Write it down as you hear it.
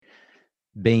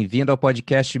Bem-vindo ao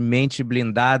podcast Mente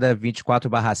Blindada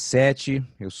 24/7.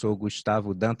 Eu sou o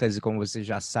Gustavo Dantas e, como você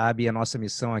já sabe, a nossa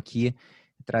missão aqui é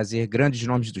trazer grandes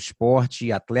nomes do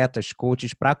esporte, atletas,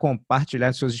 coaches, para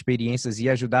compartilhar suas experiências e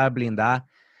ajudar a blindar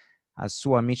a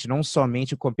sua mente, não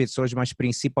somente em competições, mas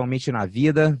principalmente na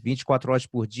vida, 24 horas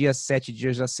por dia, 7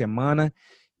 dias da semana.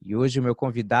 E hoje o meu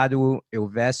convidado,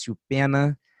 Elvésio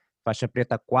Pena, faixa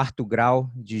preta 4º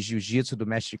grau de jiu-jitsu do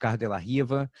mestre Ricardo de la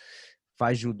Riva.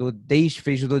 Fez judô desde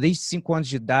 5 anos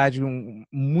de idade,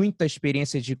 muita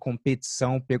experiência de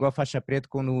competição, pegou a faixa preta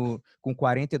com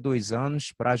 42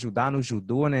 anos para ajudar no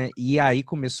judô, né? E aí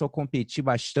começou a competir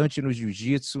bastante no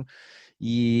jiu-jitsu.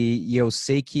 E eu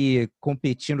sei que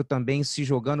competindo também, se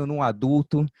jogando no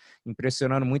adulto,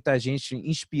 impressionando muita gente,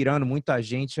 inspirando muita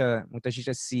gente a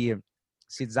se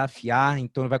desafiar.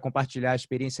 Então, ele vai compartilhar a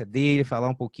experiência dele, falar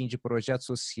um pouquinho de projeto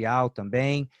social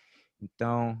também.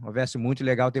 Então, Elvésio, muito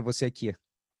legal ter você aqui.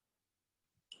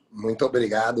 Muito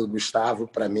obrigado, Gustavo.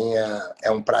 Para mim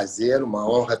é um prazer, uma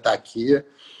honra estar aqui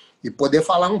e poder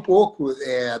falar um pouco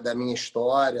da minha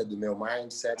história, do meu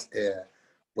mindset,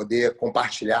 poder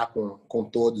compartilhar com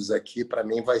todos aqui. Para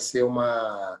mim vai ser um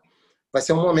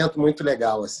momento muito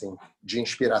legal, assim, de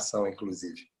inspiração,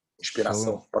 inclusive.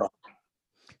 Inspiração Show. própria.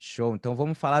 Show. Então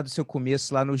vamos falar do seu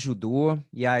começo lá no judô.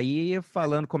 E aí,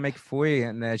 falando como é que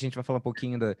foi, né? A gente vai falar um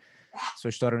pouquinho da sua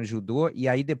história no judô. E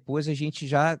aí depois a gente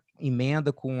já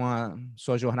emenda com a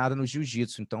sua jornada no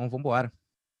jiu-jitsu. Então vamos embora.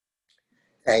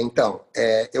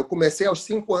 Eu comecei aos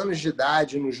 5 anos de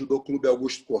idade no Judô Clube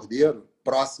Augusto Cordeiro,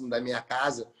 próximo da minha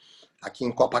casa, aqui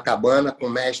em Copacabana, com o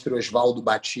mestre Oswaldo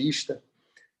Batista,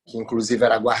 que inclusive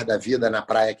era guarda-vida na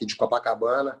praia aqui de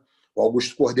Copacabana. O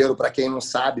Augusto Cordeiro, para quem não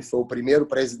sabe, foi o primeiro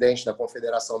presidente da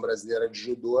Confederação Brasileira de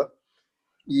Judô.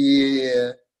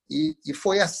 E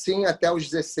foi assim até os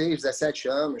 16, 17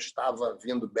 anos, estava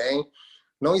vindo bem.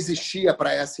 Não existia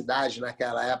para essa idade,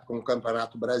 naquela época, um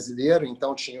campeonato brasileiro,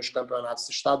 então tinha os campeonatos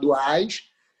estaduais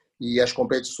e as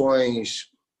competições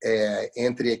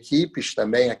entre equipes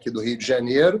também aqui do Rio de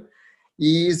Janeiro.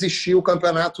 E existia o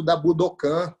campeonato da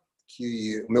Budokan,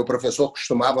 que o meu professor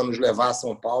costumava nos levar a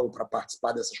São Paulo para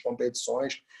participar dessas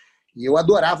competições. E eu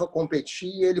adorava competir,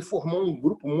 e ele formou um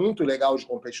grupo muito legal de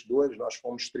competidores. Nós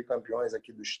fomos tricampeões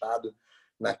aqui do estado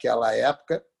naquela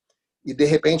época. E, de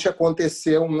repente,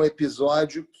 aconteceu um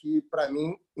episódio que, para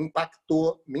mim,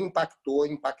 impactou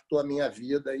a minha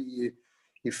vida e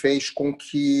fez com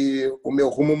que o meu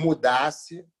rumo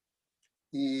mudasse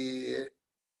e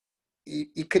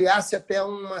criasse até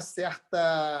uma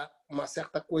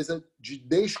certa coisa de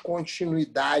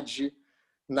descontinuidade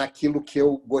naquilo que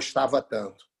eu gostava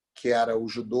tanto, que era o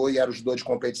judô, e era o judô de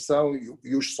competição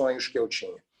e os sonhos que eu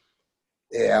tinha.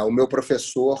 O meu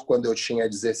professor, quando eu tinha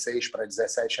 16 para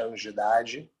 17 anos de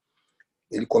idade,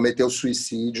 ele cometeu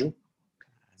suicídio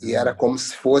e era como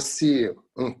se fosse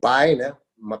um pai, né?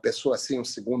 Uma pessoa assim, um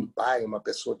segundo pai, uma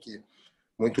pessoa que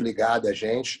muito ligada a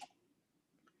gente.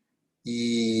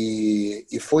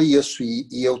 E foi isso.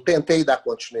 E eu tentei dar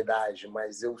continuidade,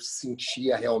 mas eu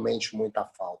sentia realmente muita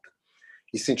falta.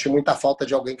 E senti muita falta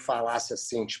de alguém que falasse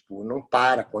assim, tipo, não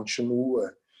para,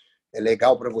 continua. É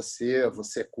legal para você,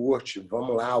 você curte,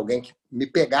 vamos lá. Alguém que me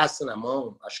pegasse na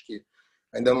mão. Acho que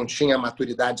ainda não tinha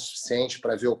maturidade suficiente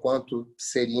para ver o quanto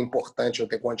seria importante eu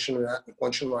ter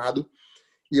continuado.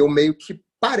 E eu meio que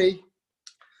parei.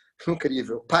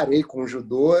 Incrível. Parei com o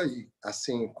judô, e,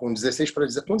 assim, com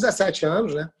 17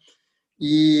 anos, né?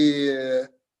 E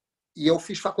eu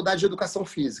fiz faculdade de Educação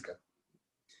Física.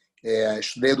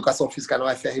 Estudei Educação Física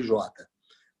na UFRJ.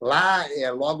 Lá,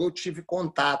 logo eu tive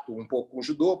contato um pouco com o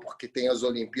judô, porque tem as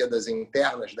Olimpíadas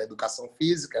internas da Educação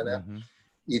Física, né? Uhum.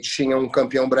 E tinha um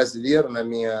campeão brasileiro na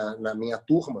minha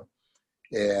turma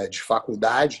de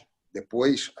faculdade,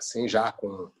 depois, assim,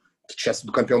 que tinha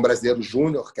sido campeão brasileiro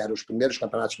júnior, que eram os primeiros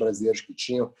campeonatos brasileiros que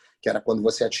tinham, que era quando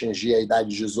você atingia a idade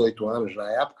de 18 anos na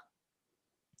época.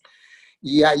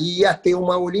 E aí ia ter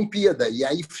uma Olimpíada, e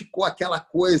aí ficou aquela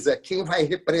coisa, quem vai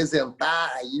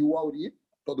representar? Aí o Auri,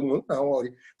 todo mundo não, o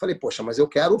Auri. Falei, poxa, mas eu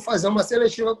quero fazer uma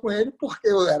seletiva com ele, porque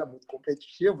eu era muito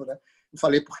competitivo, né? Eu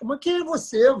falei, mas quem é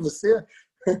você? Você...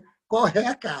 Qual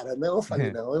é, cara? Não, eu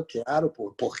falei, não, eu quero,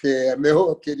 porque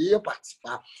eu queria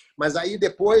participar. Mas aí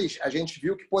depois a gente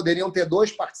viu que poderiam ter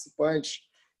 2 participantes,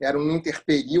 eram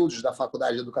interperíodos da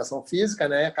Faculdade de Educação Física,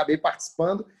 né? Acabei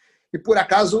participando e, por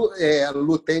acaso,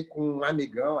 lutei com um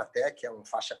amigão até, que é um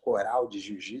faixa coral de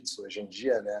jiu-jitsu hoje em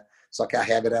dia, né? Só que a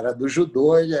regra era do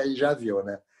judô, e aí já viu,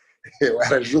 né? Eu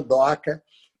era judoca,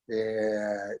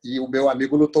 e o meu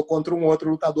amigo lutou contra um outro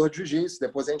lutador de jiu-jitsu.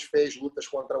 Depois a gente fez lutas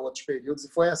contra outros períodos e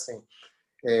foi assim.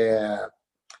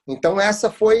 Então,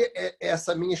 essa foi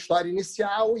essa minha história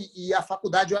inicial e a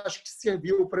faculdade eu acho que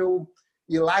serviu para eu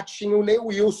ir lá. Tinha o Ney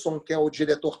Wilson, que é o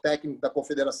diretor técnico da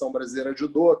Confederação Brasileira de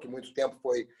Judô, que muito tempo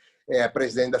foi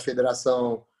presidente da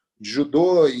Federação de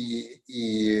Judô. E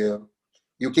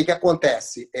o que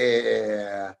acontece?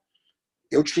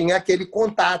 Eu tinha aquele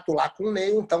contato lá com o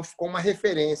Ney, então ficou uma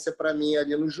referência para mim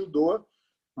ali no judô,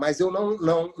 mas eu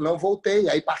não voltei.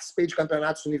 Aí participei de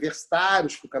campeonatos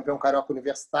universitários, fui campeão carioca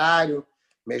universitário,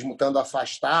 mesmo estando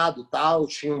afastado, tal,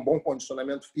 tinha um bom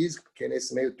condicionamento físico, porque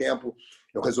nesse meio tempo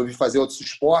eu resolvi fazer outros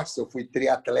esportes. Eu fui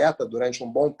triatleta durante um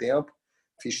bom tempo,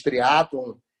 fiz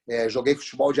triatlon, joguei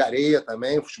futebol de areia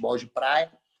também, futebol de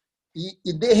praia.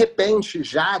 E de repente,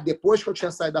 já depois que eu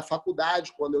tinha saído da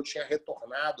faculdade, quando eu tinha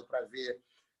retornado para ver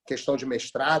questão de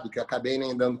mestrado, que eu acabei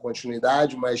nem dando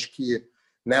continuidade, mas que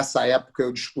nessa época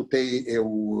eu disputei,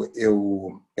 eu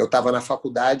estava na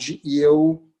faculdade e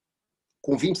eu,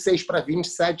 com 26 para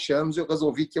 27 anos, eu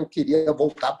resolvi que eu queria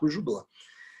voltar para o judô.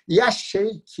 E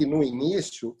achei que, no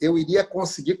início, eu iria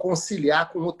conseguir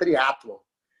conciliar com o triatlon.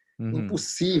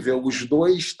 Impossível, os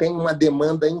dois têm uma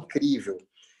demanda incrível.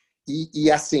 E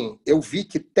assim, eu vi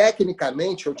que,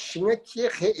 tecnicamente, eu tinha que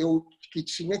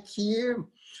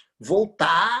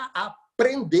voltar a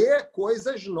aprender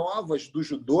coisas novas do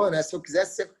judô, né? Se eu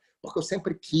quisesse ser... Porque eu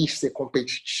sempre quis ser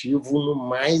competitivo no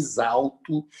mais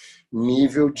alto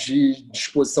nível de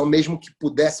disposição, mesmo que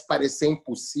pudesse parecer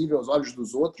impossível aos olhos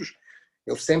dos outros,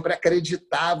 eu sempre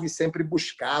acreditava e sempre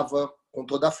buscava com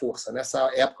toda a força.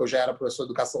 Nessa época eu já era professor de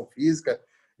educação física,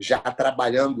 já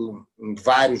trabalhando em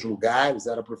vários lugares,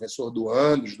 era professor do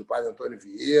Andes, do Padre Antônio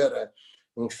Vieira,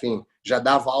 enfim, já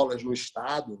dava aulas no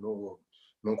Estado,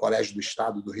 num colégio do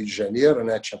Estado do Rio de Janeiro,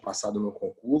 né? Tinha passado no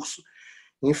concurso,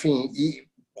 enfim, e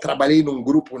trabalhei num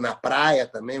grupo na praia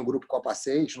também, um grupo Copa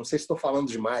 6, não sei se estou falando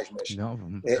demais, mas... Não,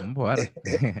 vamos embora.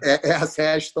 Essa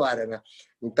é a história, né?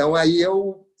 Então, aí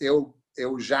eu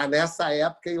já nessa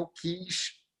época eu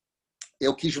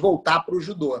quis voltar para o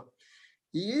judô.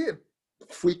 E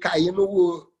fui cair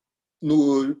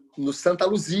no Santa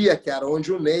Luzia, que era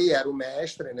onde o Ney era o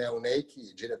mestre, né? O Ney, que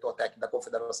é diretor técnico da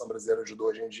Confederação Brasileira de Judô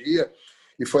hoje em dia,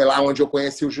 e foi lá onde eu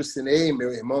conheci o Jucinei,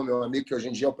 meu irmão, meu amigo, que hoje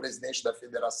em dia é o presidente da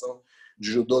Federação de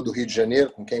Judô do Rio de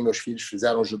Janeiro, com quem meus filhos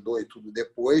fizeram judô e tudo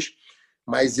depois.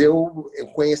 Mas eu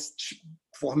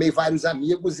formei vários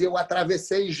amigos e eu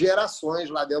atravessei gerações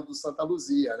lá dentro do Santa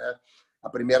Luzia, né? A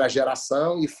primeira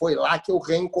geração, e foi lá que eu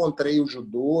reencontrei o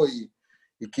judô e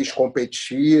quis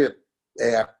competir,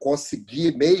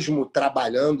 consegui, mesmo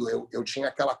trabalhando, eu tinha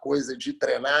aquela coisa de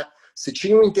treinar. Se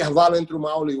tinha um intervalo entre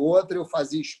uma aula e outra, eu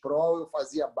fazia sprawl, eu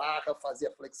fazia barra,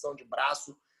 fazia flexão de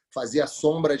braço, fazia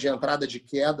sombra de entrada de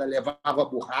queda, levava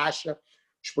borracha.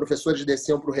 Os professores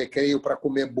desciam para o recreio para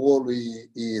comer bolo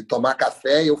e tomar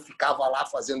café, e eu ficava lá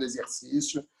fazendo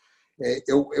exercício.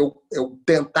 Eu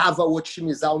tentava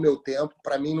otimizar o meu tempo.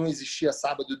 Para mim não existia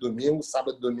sábado e domingo.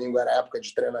 Sábado e domingo era época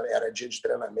de treinamento, era dia de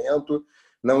treinamento.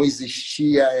 Não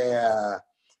existia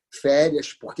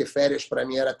férias, porque férias para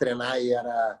mim era treinar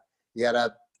e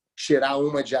era tirar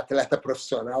uma de atleta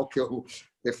profissional, que eu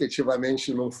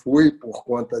efetivamente não fui por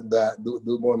conta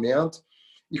do momento.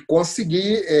 E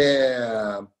consegui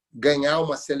ganhar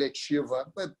uma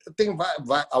seletiva. Tem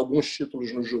alguns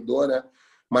títulos no judô, né?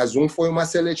 Mas um foi uma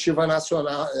seletiva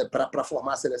nacional para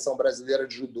formar a seleção brasileira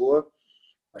de judô.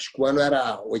 Acho que o ano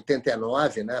era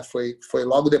 89, né? Foi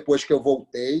logo depois que eu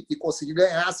voltei e consegui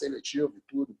ganhar a seletiva e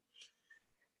tudo.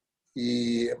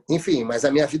 Enfim, mas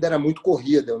a minha vida era muito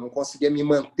corrida, eu não conseguia me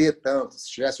manter tanto. Se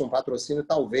tivesse um patrocínio,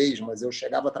 talvez, mas eu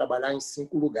chegava a trabalhar em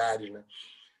 5 lugares,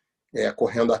 né?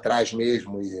 Correndo atrás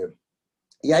mesmo.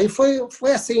 E aí foi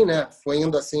assim, né? Foi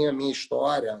indo assim a minha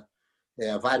história.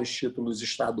 Vários títulos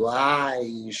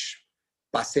estaduais,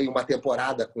 passei uma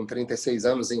temporada com 36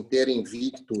 anos inteira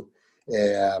invicto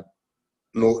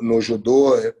no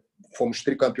judô, fomos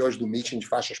tricampeões do meeting de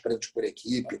faixas pretas por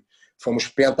equipe, fomos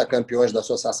pentacampeões da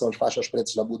Associação de Faixas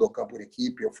Pretas da Budokan por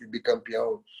equipe, eu fui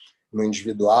bicampeão no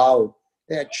individual,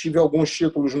 tive alguns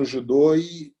títulos no judô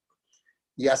e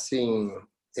assim,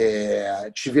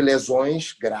 tive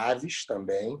lesões graves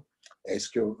também, é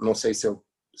isso que eu não sei se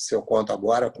eu conto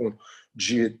agora,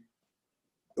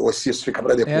 ou se isso fica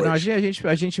para depois. Não,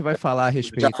 a gente vai falar a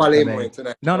respeito. Já falei também. muito,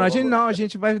 né? Não, a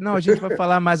gente vai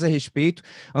falar mais a respeito.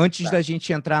 Antes da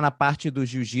gente entrar na parte do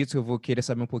jiu-jitsu, eu vou querer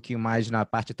saber um pouquinho mais na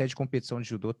parte até de competição de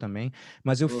judô também.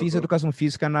 Mas eu fiz educação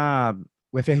física na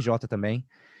UFRJ também.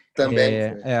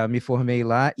 Também. Me formei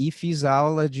lá e fiz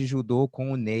aula de judô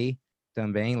com o Ney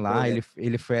também lá.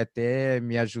 Ele foi até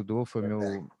me ajudou, foi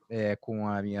com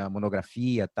a minha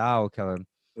monografia e tal,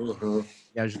 Uhum.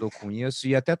 me ajudou com isso.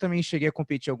 E até também cheguei a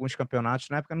competir em alguns campeonatos.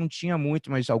 Na época não tinha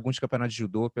muito, mas alguns campeonatos de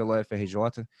judô pela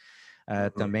FRJ Uhum.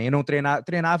 também. Eu não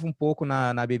treinava um pouco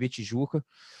na BB Tijuca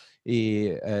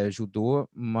e judô,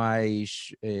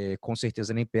 mas com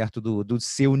certeza nem perto do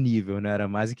seu nível, né? Era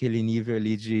mais aquele nível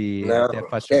ali de até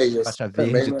Não, que é isso. faixa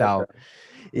Também verde e não é tal. tanto.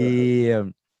 Uhum. E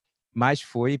mas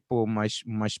foi, pô,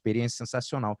 uma experiência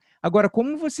sensacional. Agora,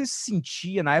 como você se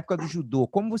sentia na época do judô?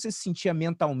 Como você se sentia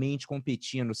mentalmente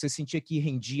competindo? Você sentia que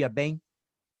rendia bem?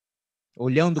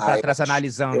 Olhando para Ah, trás,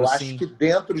 analisando eu acho assim. que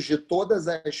dentro de todas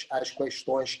as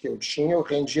questões que eu tinha, eu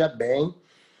rendia bem,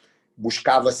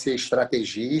 buscava ser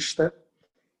estrategista.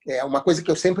 É uma coisa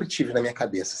que eu sempre tive na minha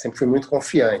cabeça, sempre fui muito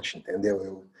confiante,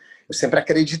 entendeu? Eu sempre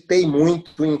acreditei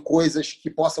muito em coisas que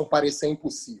possam parecer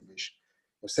impossíveis.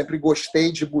 Eu sempre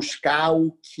gostei de buscar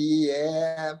o que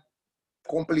é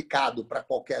complicado para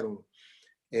qualquer um.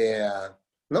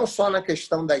 Não só na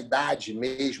questão da idade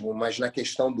mesmo, mas na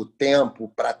questão do tempo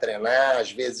para treinar,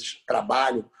 às vezes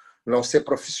trabalho, não ser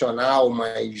profissional,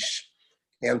 mas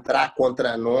entrar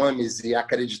contra nomes e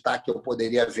acreditar que eu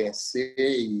poderia vencer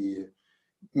e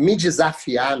me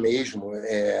desafiar mesmo.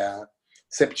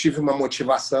 Sempre tive uma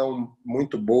motivação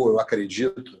muito boa, eu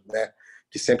acredito, né?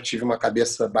 Que sempre tive uma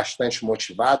cabeça bastante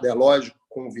motivada, é lógico,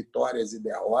 com vitórias e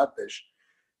derrotas,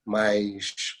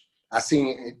 mas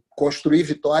assim, construir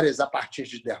vitórias a partir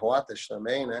de derrotas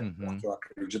também, né? Uhum. Porque eu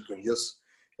acredito nisso.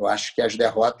 Eu acho que as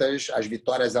derrotas, as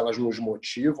vitórias, elas nos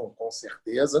motivam, com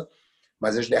certeza,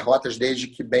 mas as derrotas, desde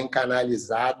que bem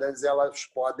canalizadas, elas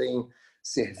podem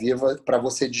servir para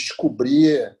você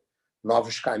descobrir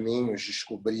novos caminhos,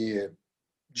 Com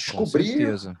descobrir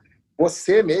certeza.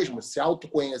 você mesmo, se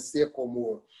autoconhecer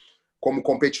como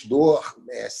competidor,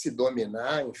 se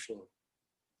dominar, enfim.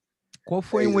 Qual É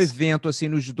foi um isso. evento assim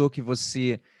no judô que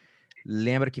você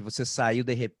lembra que você saiu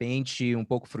de repente um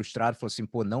pouco frustrado, falou assim,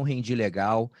 pô, não rendi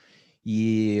legal,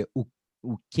 e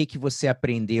o que que você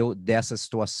aprendeu dessa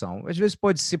situação? Às vezes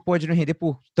pode não render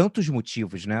por tantos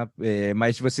motivos, né?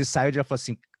 Mas você saiu e já falou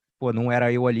assim, pô, não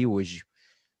era eu ali hoje,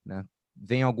 né?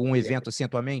 Vem algum evento assim à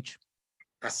tua mente?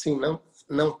 Assim,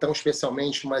 não tão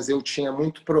especialmente, mas eu tinha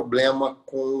muito problema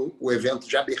com o evento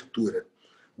de abertura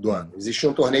do ano. Hum. Existia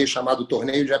um torneio chamado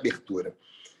Torneio de Abertura.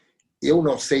 Eu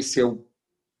não sei se eu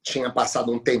tinha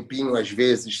passado um tempinho, às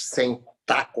vezes, sem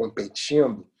estar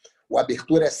competindo. O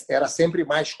Abertura era sempre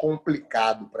mais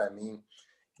complicado para mim.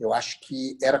 Eu acho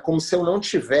que era como se eu não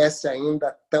tivesse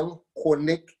ainda tão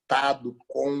conectado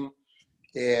com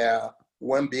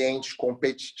o ambiente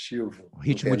competitivo, O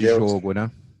ritmo de entendeu? jogo,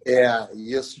 né?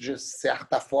 E isso, de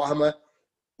certa forma,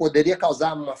 poderia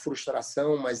causar uma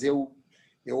frustração, mas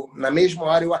na mesma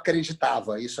hora eu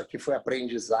acreditava, isso aqui foi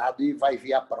aprendizado e vai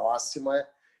vir a próxima,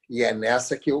 e é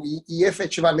nessa que e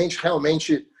efetivamente,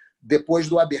 realmente, depois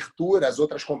do Abertura, as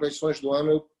outras competições do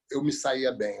ano, eu me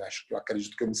saía bem, acho que eu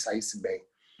acredito que eu me saísse bem,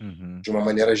 Uhum. de uma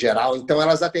maneira geral. Então,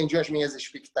 elas atendiam as minhas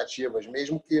expectativas,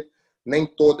 mesmo que nem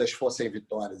todas fossem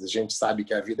vitórias. A gente sabe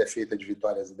que a vida é feita de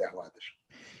vitórias e derrotas.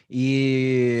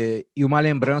 E uma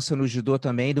lembrança no judô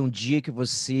também de um dia que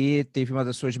você teve uma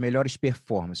das suas melhores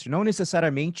performances. Não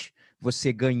necessariamente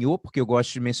você ganhou, porque eu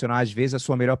gosto de mencionar às vezes a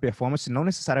sua melhor performance, não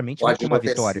necessariamente vem Pode com uma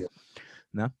vitória, acontecer.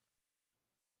 né?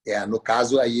 No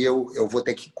caso aí eu vou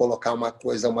ter que colocar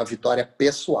uma vitória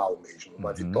pessoal mesmo, Uhum.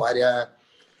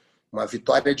 uma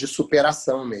vitória de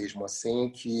superação mesmo, assim,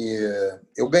 que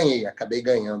eu ganhei, acabei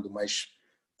ganhando, mas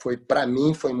para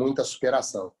mim foi muita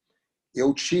superação.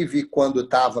 Eu tive, quando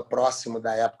estava próximo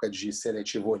da época de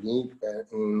seletiva olímpica,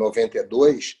 em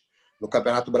 92, no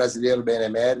Campeonato Brasileiro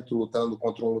Benemérito, lutando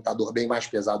contra um lutador bem mais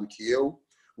pesado que eu.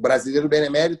 O Brasileiro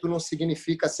Benemérito não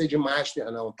significa ser de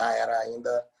master, não, tá? Era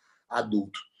ainda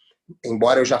adulto,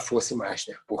 embora eu já fosse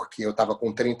master, porque eu estava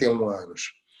com 31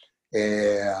 anos.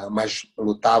 Mas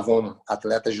lutavam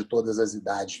atletas de todas as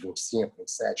idades, 25,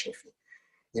 27, enfim.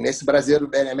 E nesse Brasileiro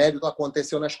Benemérito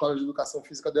aconteceu na Escola de Educação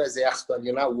Física do Exército,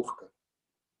 ali na URCA.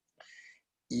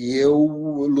 E eu,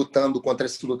 lutando contra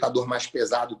esse lutador mais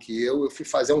pesado que eu fui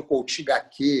fazer um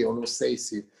Kouchigaque, eu não sei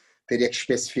se teria que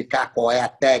especificar qual é a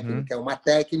Uhum. técnica, é uma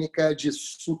técnica de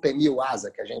Sutemi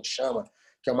Waza, que a gente chama,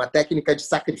 que é uma técnica de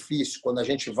sacrifício, quando a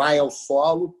gente vai ao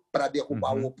solo para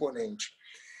derrubar o Uhum. oponente.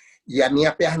 E a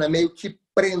minha perna meio que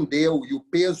prendeu e o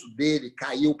peso dele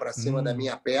caiu para cima da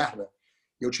minha perna.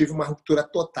 Eu tive uma ruptura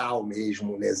total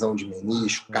mesmo, lesão de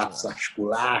menisco, cápsula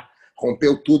articular,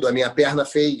 rompeu tudo. A minha perna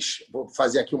fez, vou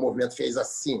fazer aqui o movimento, fez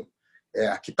assim.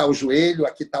 Aqui está o joelho,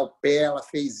 aqui está o pé, ela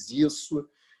fez isso.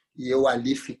 E eu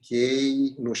ali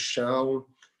fiquei no chão.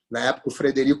 Na época, o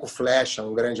Frederico Flecha,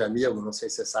 um grande amigo, não sei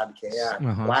se você sabe quem é,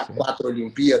 Uhum, sim. quatro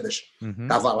Olimpíadas, Uhum.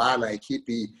 estava lá na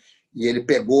equipe E ele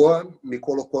pegou, me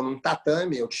colocou num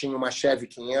tatame. Eu tinha uma Chevy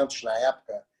 500 na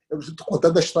época. Eu estou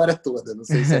contando a história toda, não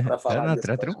sei se é para falar Não,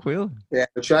 disso. tranquilo.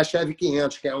 Eu tinha uma Chevy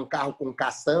 500, que é um carro com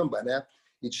caçamba, né?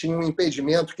 E tinha um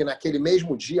impedimento que naquele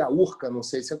mesmo dia, a Urca, não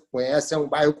sei se você conhece, é um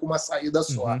bairro com uma saída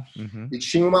só. E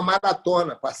tinha uma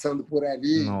maratona passando por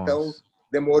ali, então Nossa.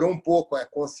 demorou um pouco a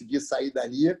conseguir sair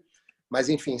dali. Mas,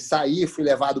 enfim, saí, fui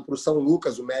levado para o São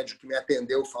Lucas, o médico que me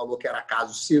atendeu falou que era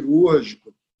caso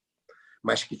cirúrgico,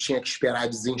 mas que tinha que esperar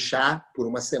desinchar por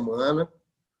uma semana.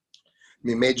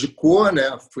 Me medicou,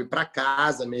 né? Fui para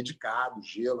casa, medicado,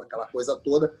 gelo, aquela coisa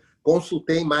toda.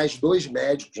 Consultei mais 2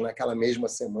 médicos naquela mesma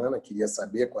semana, queria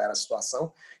saber qual era a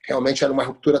situação. Realmente era uma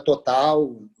ruptura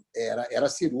total, era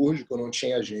cirúrgico, não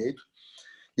tinha jeito.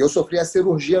 E eu sofri a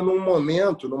cirurgia num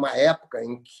momento, numa época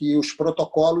em que os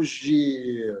protocolos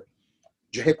de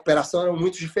recuperação eram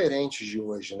muito diferentes de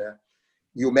hoje, né?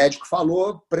 E o médico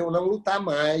falou para eu não lutar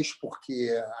mais, porque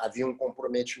havia um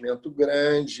comprometimento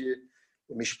grande.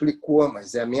 Me explicou,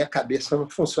 mas a minha cabeça não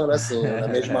funciona assim. Eu, na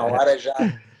mesma hora, já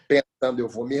pensando, eu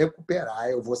vou me recuperar,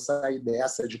 eu vou sair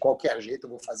dessa de qualquer jeito, eu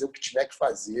vou fazer o que tiver que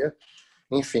fazer.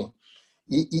 Enfim.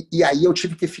 E aí eu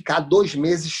tive que ficar 2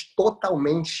 meses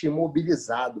totalmente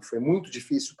imobilizado. Foi muito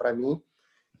difícil para mim.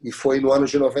 E foi no ano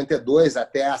de 92,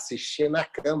 até assistir na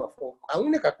cama. Foi a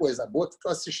única coisa boa que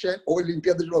eu assisti a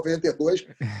Olimpíada de 92,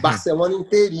 Barcelona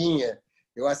inteirinha.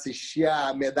 Eu assisti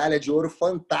a medalha de ouro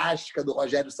fantástica do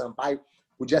Rogério Sampaio.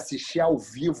 Pude assistir ao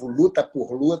vivo, luta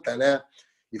por luta, né?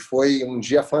 E foi um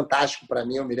dia fantástico para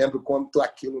mim. Eu me lembro quanto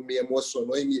aquilo me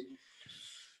emocionou e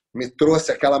me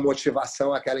trouxe aquela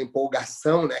motivação, aquela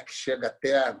empolgação, né? Que chega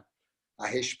até a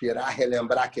respirar,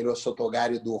 relembrar aquele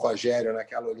Ossotogari do Rogério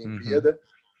naquela Olimpíada.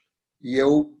 E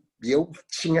eu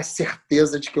tinha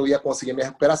certeza de que eu ia conseguir a minha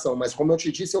recuperação. Mas, como eu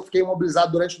te disse, eu fiquei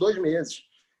imobilizado durante 2 meses.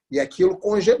 E aquilo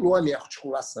congelou a minha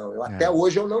articulação. Até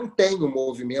hoje eu não tenho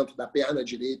movimento da perna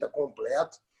direita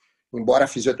completo, embora a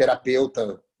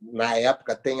fisioterapeuta, na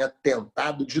época, tenha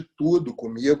tentado de tudo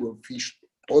comigo. Eu fiz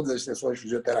todas as sessões de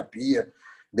fisioterapia,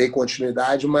 dei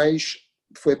continuidade, mas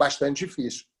foi bastante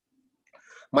difícil.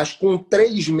 Mas com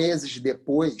 3 meses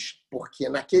depois, porque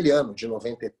naquele ano de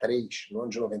 93, no ano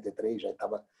de 93, já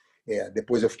estava.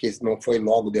 Depois eu fiquei, não foi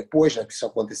logo depois, né, que isso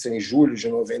aconteceu em julho de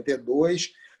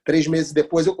 92. 3 meses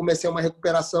depois eu comecei uma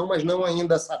recuperação, mas não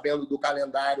ainda sabendo do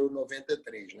calendário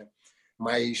 93, né?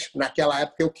 Mas naquela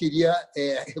época eu queria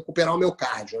recuperar o meu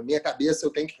cardio. Na minha cabeça eu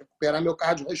tenho que recuperar meu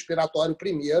cardio respiratório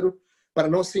primeiro, para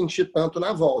não sentir tanto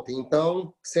na volta.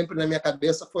 Então, sempre na minha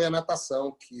cabeça foi a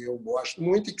natação, que eu gosto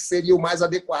muito e que seria o mais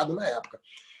adequado na época.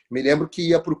 Me lembro que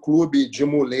ia para o clube de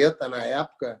muleta na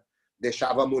época,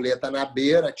 deixava a muleta na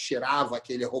beira, tirava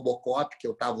aquele Robocop que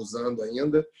eu estava usando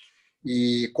ainda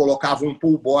e colocava um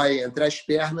pull boy entre as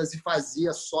pernas e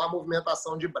fazia só a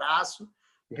movimentação de braço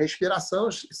e respiração.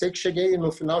 Sei que cheguei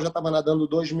no final, já estava nadando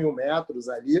 2.000 metros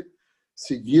ali,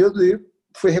 seguido, e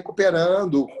fui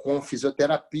recuperando com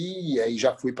fisioterapia e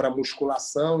já fui para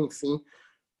musculação, enfim.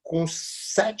 Com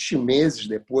 7 meses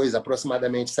depois,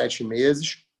 aproximadamente 7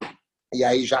 meses, e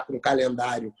aí já com o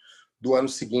calendário do ano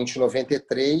seguinte,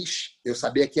 93, eu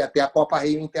sabia que ia ter a Copa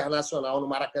Rio Internacional no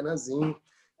Maracanãzinho,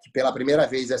 que pela primeira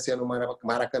vez ia ser no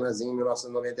Maracanãzinho em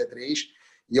 1993,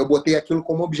 e eu botei aquilo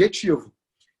como objetivo.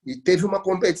 E teve uma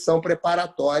competição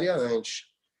preparatória antes.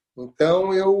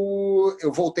 Então,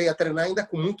 eu voltei a treinar ainda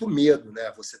com muito medo,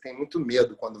 né? Você tem muito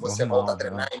medo quando você volta a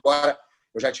treinar, embora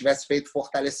eu já tivesse feito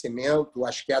fortalecimento,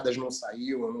 as quedas não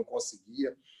saíam, eu não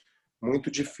conseguia,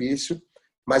 muito difícil.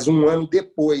 Mas um ano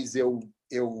depois eu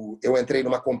entrei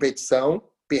numa competição,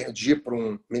 perdi para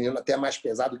um menino até mais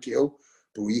pesado que eu,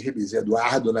 para o Irbis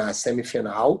Eduardo, na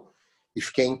semifinal, e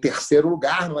fiquei em 3º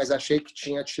lugar, mas achei que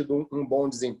tinha tido um bom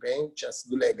desempenho, tinha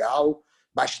sido legal,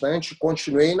 bastante.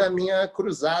 Continuei na minha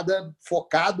cruzada,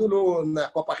 focado na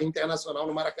Copa Rio Internacional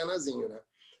no Maracanãzinho, né?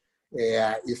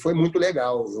 E foi muito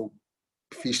legal. Eu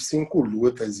fiz 5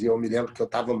 lutas e eu me lembro que eu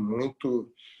estava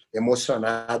muito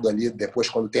emocionado ali depois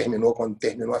quando terminou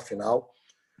a final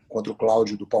contra o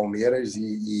Cláudio do Palmeiras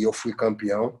e eu fui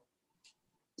campeão.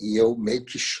 E eu meio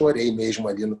que chorei mesmo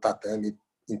ali no tatame.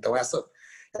 Então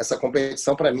essa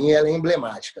competição para mim ela é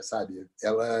emblemática, sabe?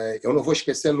 Eu não vou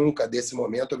esquecer nunca desse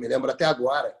momento. Eu me lembro até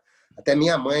agora. Até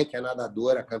minha mãe, que é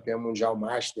nadadora, campeã mundial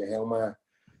master, é uma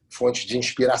fonte de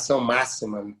inspiração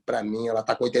máxima para mim. Ela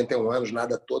está com 81 anos,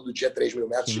 nada todo dia 3.000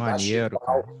 metros Que maneiro,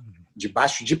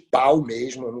 debaixo de pau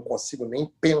mesmo. Eu não consigo nem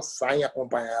pensar em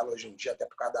acompanhar ela hoje em dia, até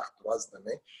por causa da artrose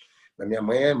também. A minha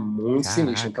mãe é muito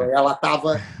sinistra. Então ela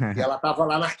estava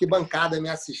lá na arquibancada me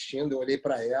assistindo. Eu olhei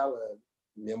para ela,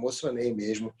 me emocionei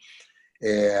mesmo.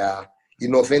 E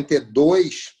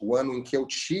 92, o ano em que eu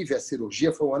tive a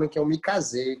cirurgia, foi o ano em que eu me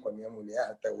casei com a minha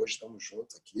mulher. Até hoje estamos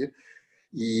juntos aqui.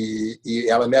 E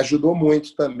ela me ajudou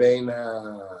muito também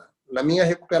na minha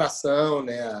recuperação,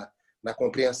 né? Na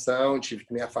compreensão. Tive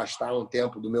que me afastar um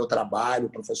tempo do meu trabalho,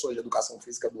 professor de educação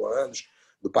física do ANDOS,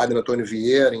 do padre Antônio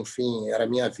Vieira, enfim, era a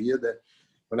minha vida.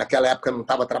 Eu, naquela época, não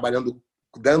estava trabalhando,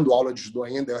 dando aula de judô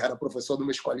ainda, eu era professor de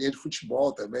uma escolinha de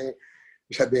futebol também,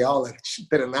 já dei aula,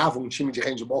 treinava um time de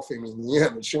handebol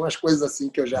feminino, tinha umas coisas assim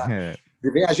que eu já...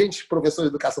 A gente, professor de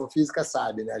educação física,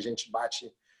 sabe, né? A gente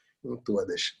bate em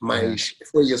todas. Mas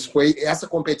foi isso. Foi essa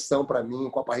competição, para mim,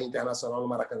 Copa Rio Internacional no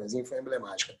Maracanãzinho, foi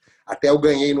emblemática. Até eu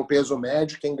ganhei no peso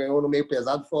médio, quem ganhou no meio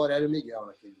pesado foi o Aurélio Miguel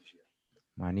naquele dia.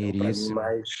 Maneiríssimo.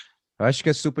 Então, mim, eu acho que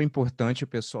é super importante o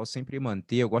pessoal sempre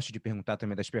manter. Eu gosto de perguntar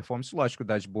também das performances, lógico,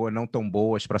 das boas, não tão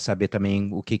boas, para saber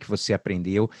também o que você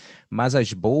aprendeu, mas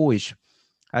as boas,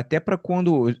 até para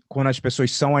quando as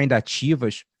pessoas são ainda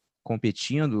ativas,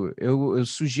 competindo, eu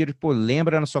sugiro,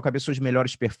 lembra na sua cabeça suas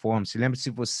melhores performances, lembra se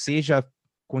você já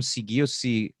conseguiu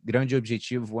esse grande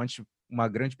objetivo antes, uma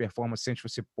grande performance antes,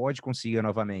 você pode conseguir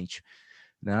novamente,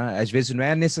 né? Às vezes não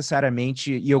é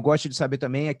necessariamente, e eu gosto de saber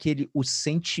também o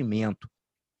sentimento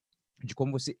de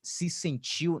como você se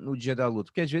sentiu no dia da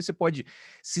luta, porque às vezes você pode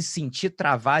se sentir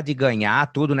travado e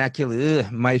ganhar tudo, né? Aquilo,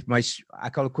 mas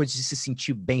aquela coisa de se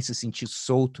sentir bem, se sentir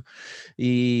solto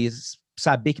e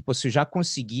saber que se eu já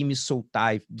consegui me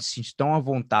soltar e me sentir tão à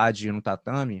vontade no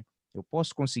tatame, eu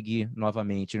posso conseguir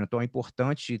novamente. Então é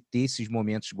importante ter esses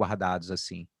momentos guardados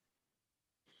assim.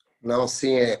 Não,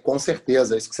 sim, com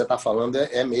certeza. Isso que você está falando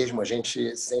é mesmo. A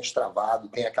gente se sente travado,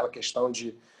 tem aquela questão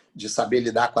de saber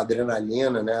lidar com a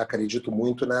adrenalina, né? Acredito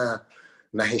muito na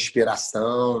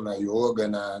respiração, na yoga,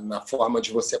 na forma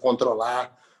de você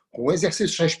controlar com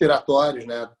exercícios respiratórios,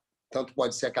 né? Tanto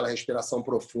pode ser aquela respiração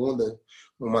profunda,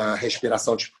 uma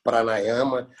respiração tipo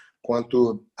pranayama,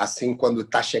 quanto assim, quando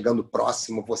está chegando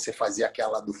próximo, você fazer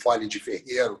aquela do Fole de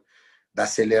Ferreiro, da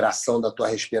aceleração da tua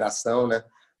respiração, né?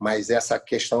 Mas essa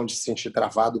questão de se sentir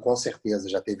travado, com certeza,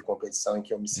 já teve competição em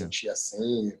que eu me senti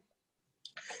assim.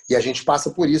 E a gente passa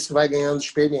por isso e vai ganhando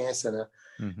experiência, né?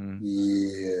 Uhum.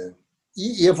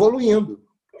 E evoluindo,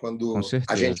 quando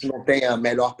a gente não tem a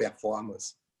melhor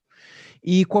performance.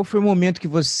 E qual foi o momento que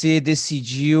você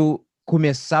decidiu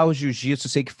começar o jiu-jitsu?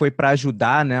 Sei que foi para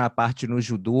ajudar, né, a parte no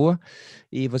judô,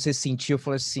 e você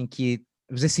falou assim, que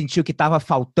você sentiu que estava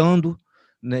faltando,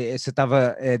 né, você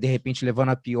estava, de repente, levando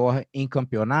a pior em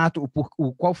campeonato?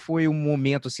 Qual foi o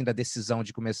momento assim, da decisão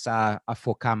de começar a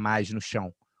focar mais no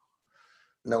chão?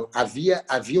 Não, havia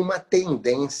uma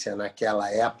tendência naquela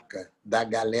época da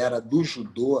galera do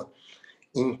judô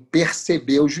em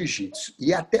perceber o jiu-jitsu.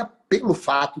 E até pelo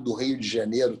fato do Rio de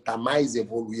Janeiro estar mais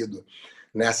evoluído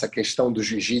nessa questão do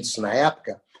jiu-jitsu na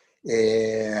época,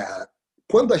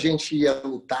 quando a gente ia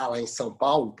lutar lá em São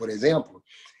Paulo, por exemplo,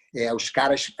 os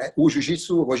caras... O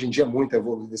jiu-jitsu hoje em dia é muito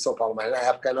evoluído em São Paulo, mas na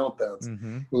época não tanto.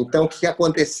 Uhum. Então, o que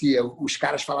acontecia? Os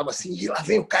caras falavam assim, e lá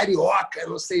vem o carioca,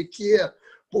 não sei o quê.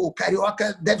 Pô, o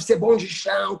carioca deve ser bom de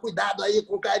chão, cuidado aí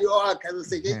com o carioca, não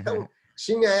sei o quê. Então,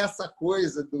 tinha essa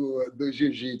coisa do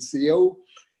jiu-jitsu.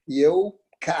 E eu,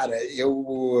 cara,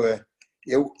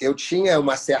 eu tinha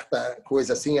uma certa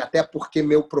coisa assim, até porque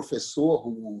meu professor,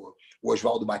 o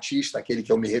Oswaldo Batista, aquele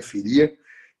que eu me referia,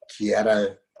 que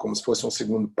era como se fosse um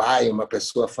segundo pai, uma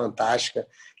pessoa fantástica,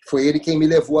 foi ele quem me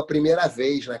levou a primeira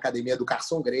vez na academia do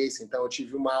Carson Gracie. Então, eu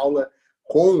tive uma aula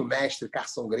com o mestre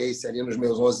Carson Gracie ali nos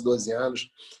meus 11, 12 anos.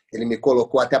 Ele me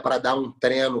colocou até para dar um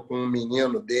treino com um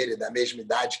menino dele, da mesma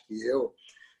idade que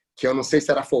eu não sei se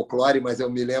era folclore, mas eu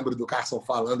me lembro do Carson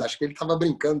falando, acho que ele estava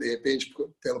brincando de repente,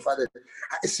 tendo falado,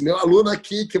 esse meu aluno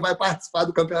aqui que vai participar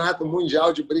do Campeonato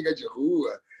Mundial de Briga de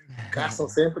Rua. Carson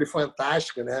sempre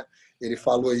fantástico, né? Ele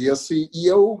falou isso e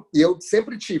eu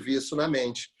sempre tive isso na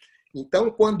mente.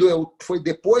 Então, foi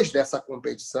depois dessa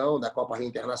competição da Copa Rio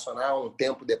Internacional, um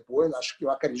tempo depois, eu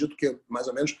acredito que mais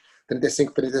ou menos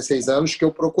 35, 36 anos, que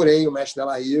eu procurei o mestre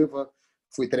Della Riva,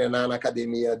 fui treinar na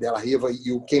academia Della Riva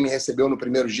e quem me recebeu no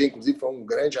primeiro dia, inclusive, foi um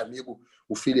grande amigo,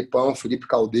 o Felipe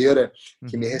Caldeira,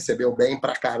 que me recebeu bem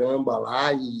pra caramba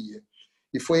lá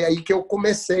e foi aí que eu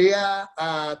comecei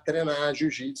a treinar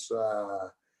jiu-jitsu.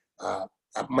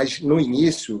 Mas no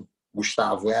início,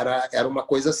 Gustavo, era uma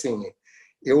coisa assim,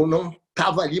 eu não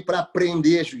estava ali para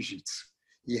aprender jiu-jitsu.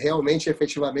 E realmente,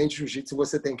 efetivamente, jiu-jitsu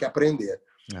você tem que aprender.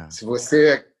 Se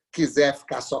você quiser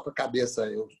ficar só com a cabeça,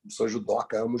 eu sou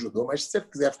judoca, amo judô, mas se você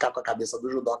quiser ficar com a cabeça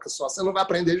do judoca só, você não vai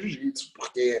aprender jiu-jitsu,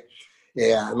 porque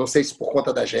não sei se por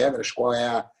conta das regras, qual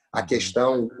é a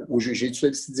questão, o jiu-jitsu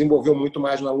ele se desenvolveu muito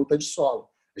mais na luta de solo.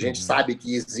 A gente sabe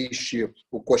que existe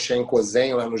o Koshen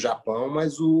Kozen lá no Japão,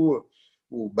 mas o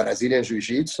o Brazilian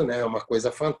Jiu-Jitsu, né, é uma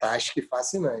coisa fantástica e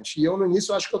fascinante. E eu, no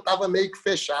início, eu acho que eu estava meio que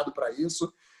fechado para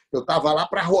isso. Eu estava lá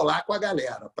para rolar com a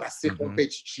galera, para ser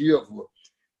competitivo.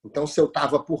 Então, se eu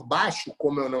estava por baixo,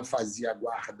 como eu não fazia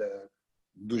guarda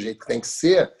do jeito que tem que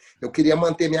ser, eu queria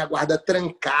manter minha guarda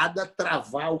trancada,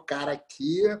 travar o cara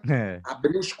aqui,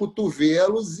 abrir os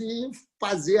cotovelos e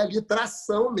fazer ali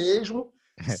tração mesmo,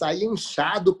 sair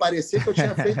inchado, parecia que eu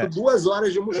tinha feito 2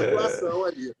 horas de musculação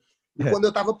ali. E quando eu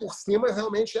estava por cima,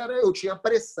 eu tinha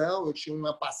pressão, eu tinha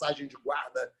uma passagem de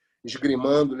guarda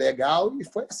esgrimando legal, e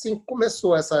foi assim que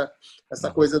começou essa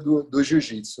coisa do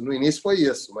jiu-jitsu. No início foi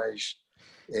isso, mas...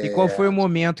 E qual foi o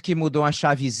momento que mudou a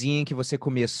chavezinha que você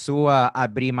começou a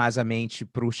abrir mais a mente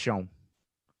para o chão?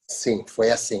 Sim,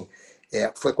 foi assim.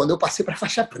 Foi quando eu passei para a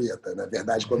faixa preta, na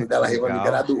verdade, quando o Della Riva me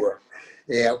graduou.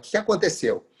 O que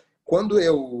aconteceu? Quando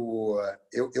eu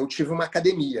tive uma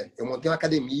academia, eu montei uma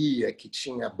academia que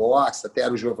tinha boxe, até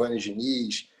era o Giovanni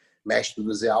Diniz, mestre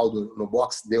do Zé Aldo no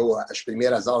boxe, deu as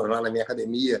primeiras aulas lá na minha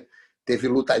academia. Teve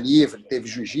luta livre, teve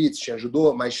jiu-jitsu, tinha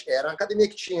judô, mas era uma academia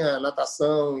que tinha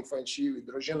natação infantil,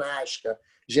 hidroginástica,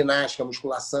 ginástica,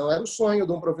 musculação. Era o sonho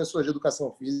de um professor de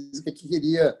educação física que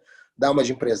queria dar uma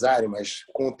de empresário, mas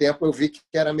com o tempo eu vi que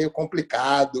era meio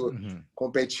complicado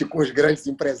competir com os grandes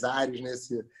empresários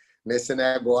nesse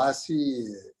negócio,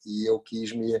 e eu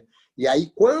quis me... E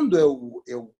aí, quando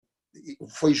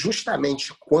foi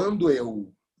justamente quando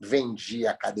eu vendi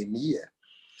a academia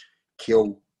que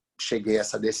eu cheguei a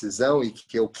essa decisão e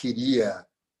que eu queria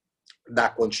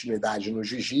dar continuidade no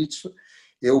jiu-jitsu.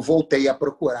 Eu voltei a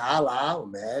procurar lá o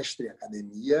mestre, a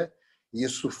academia.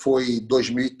 Isso foi em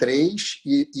 2003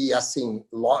 e assim,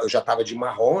 eu já estava de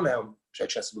marrom, né? Já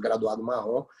tinha sido graduado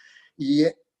marrom.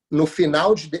 E no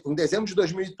final em dezembro de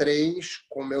 2003,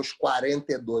 com meus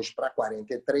 42 para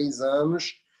 43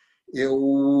 anos,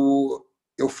 eu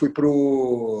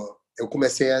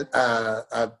comecei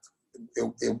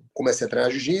eu comecei a treinar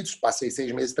jiu-jitsu, passei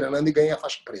 6 meses treinando e ganhei a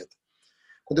faixa preta.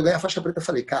 Quando eu ganhei a faixa preta, eu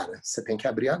falei, cara, você tem que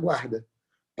abrir a guarda.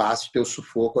 Passa o teu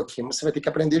sufoco aqui, mas você vai ter que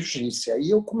aprender jiu-jitsu.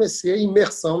 Aí eu comecei a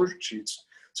imersão no jiu-jitsu.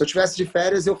 Se eu tivesse de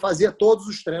férias, eu fazia todos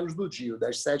os treinos do dia,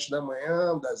 das 7 da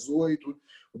manhã, das 8,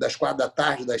 das 4 da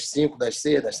tarde, das 5, das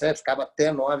 6, das 7, ficava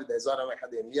até 9, 10 horas na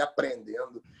academia,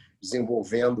 aprendendo,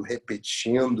 desenvolvendo,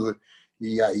 repetindo.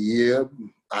 E aí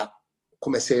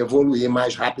comecei a evoluir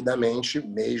mais rapidamente,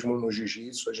 mesmo no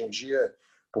jiu-jitsu. Hoje em dia,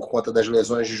 por conta das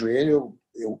lesões de joelho,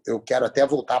 eu quero até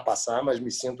voltar a passar, mas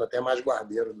me sinto até mais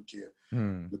guardeiro do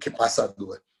que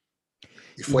passador.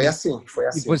 E foi assim.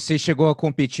 E você chegou a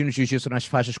competir no jiu-jitsu nas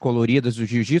faixas coloridas do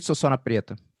jiu-jitsu ou só na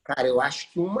preta? Cara, eu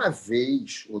acho que uma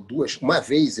vez ou duas... Uma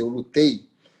vez eu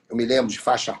lutei, eu me lembro de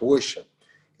faixa roxa,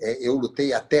 eu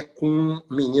lutei até com um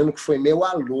menino que foi meu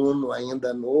aluno,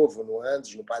 ainda novo, no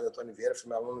Andes, no Padre Antônio Vieira, foi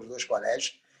meu aluno nos 2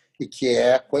 colégios, e que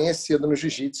é conhecido no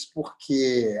jiu-jitsu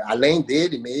porque, além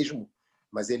dele mesmo,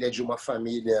 mas ele é de uma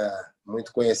família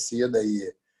muito conhecida,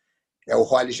 e é o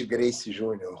Hollis de Gracie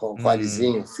Jr., o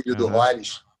Hollisinho, filho do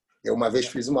Hollis. Eu uma vez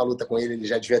fiz uma luta com ele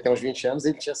já devia ter uns 20 anos,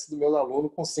 ele tinha sido meu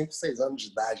aluno com 5, 6 anos de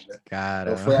idade, né?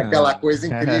 Cara. Então foi aquela coisa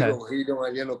incrível, o Hillion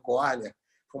ali no corner.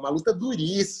 Foi uma luta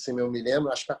duríssima, eu me lembro.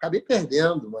 Acho que eu acabei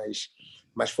perdendo,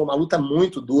 mas foi uma luta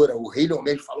muito dura. O Hillion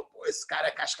mesmo falou, pô, esse cara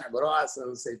é casca grossa,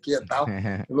 não sei o que e tal.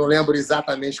 Eu não lembro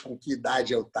exatamente com que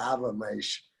idade eu estava,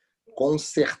 mas com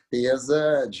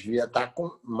certeza devia estar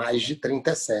com mais de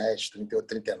 37, 38,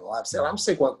 39, sei lá, não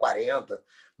sei quanto, 40,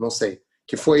 não sei.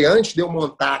 Que foi antes de eu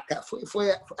montar...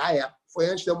 Foi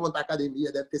antes de eu montar a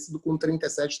academia, deve ter sido com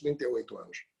 37, 38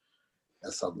 anos.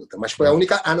 Essa luta. Mas foi a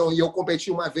única... e eu competi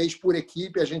uma vez por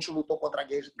equipe, a gente lutou contra a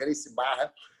Gracie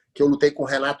Barra, que eu lutei com o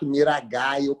Renato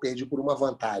Miragai e eu perdi por uma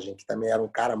vantagem, que também era um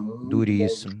cara muito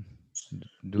duríssimo. Bom.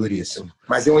 Duríssimo.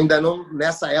 Mas eu ainda não...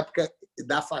 Nessa época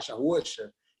da faixa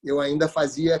roxa, eu ainda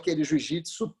fazia aquele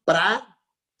jiu-jitsu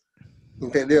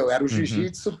entendeu? Era o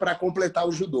jiu-jitsu para completar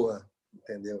o judô,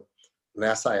 entendeu?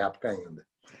 Nessa época ainda.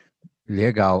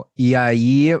 Legal. E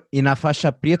aí, e na faixa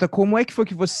preta, como é que foi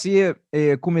que você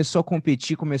começou a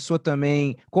competir? Começou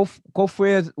também... Qual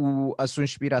foi a sua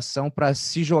inspiração para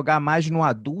se jogar mais no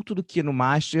adulto do que no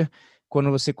master quando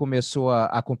você começou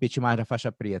a competir mais na faixa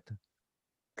preta?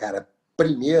 Cara,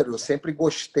 primeiro, eu sempre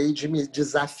gostei de me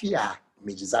desafiar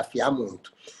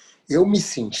muito. Eu me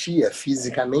sentia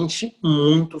fisicamente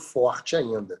muito forte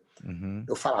ainda.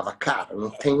 Eu falava, cara,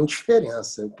 não tem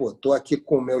diferença. Eu tô aqui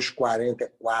com meus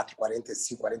 44,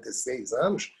 45, 46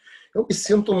 anos, eu me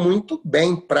sinto muito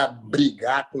bem para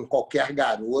brigar com qualquer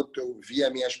garoto. Eu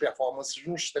via minhas performances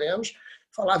nos treinos,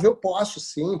 falava, eu posso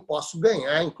sim, posso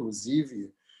ganhar,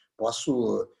 inclusive,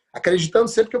 posso acreditando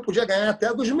sempre que eu podia ganhar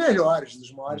até dos melhores,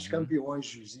 dos maiores Uhum. campeões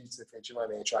de jiu-jitsu,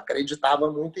 efetivamente. Eu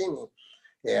acreditava muito em mim.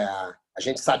 A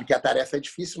gente sabe que a tarefa é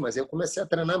difícil, mas eu comecei a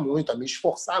treinar muito, a me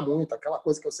esforçar muito, aquela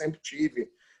coisa que eu sempre tive,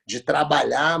 de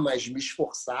trabalhar, mas me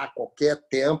esforçar. Qualquer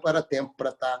tempo era tempo para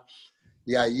estar.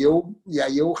 E aí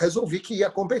eu resolvi que ia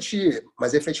competir,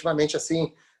 mas efetivamente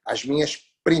assim, as minhas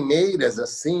primeiras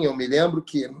assim, eu me lembro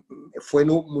que foi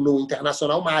no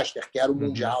Internacional Master, que era o Uhum.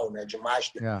 mundial, né, de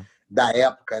Master É. da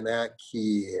época, né,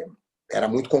 que era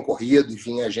muito concorrido e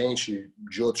vinha gente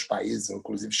de outros países,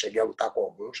 inclusive cheguei a lutar com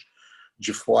alguns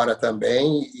de fora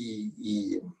também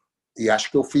e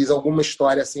acho que eu fiz alguma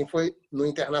história assim, foi no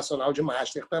Internacional de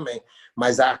Master também.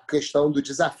 Mas a questão do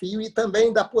desafio e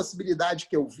também da possibilidade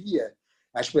que eu via,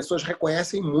 as pessoas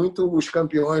reconhecem muito os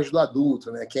campeões do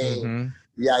adulto, né? Uhum.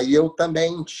 E aí eu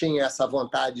também tinha essa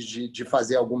vontade de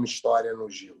fazer alguma história no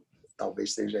Gilo.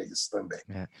 Talvez seja isso também.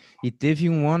 É. E teve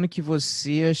um ano que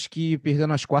você, acho que perdeu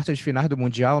nas quartas de final do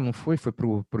Mundial, não foi? Foi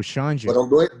pro Xande? Foram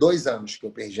dois anos que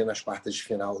eu perdi nas quartas de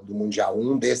final do Mundial.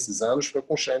 Um desses anos foi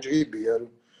com o Xande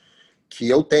Ribeiro, que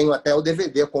eu tenho até o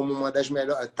DVD como uma das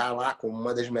melhores, tá lá como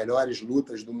uma das melhores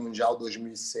lutas do Mundial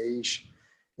 2006.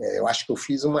 Eu acho que eu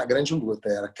fiz uma grande luta.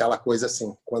 Era aquela coisa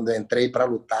assim, quando eu entrei para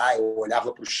lutar, eu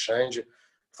olhava para o Xande,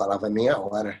 falava: minha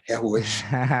hora, é hoje,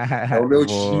 é o meu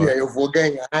dia, Boa. eu vou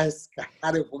ganhar esse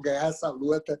cara, eu vou ganhar essa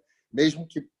luta, mesmo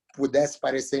que pudesse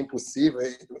parecer impossível.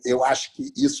 Eu acho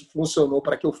que isso funcionou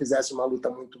para que eu fizesse uma luta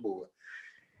muito boa.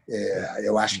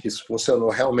 Eu acho que isso funcionou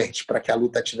realmente para que a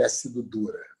luta tivesse sido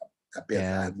dura, É,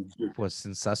 apesar do. pô,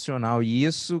 sensacional. E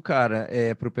isso, cara,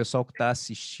 para o pessoal que está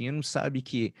assistindo, sabe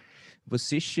que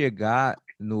você chegar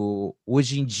no.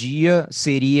 Hoje em dia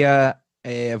seria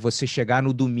você chegar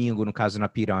no domingo, no caso, na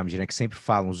pirâmide, né? Que sempre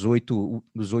falam, os oito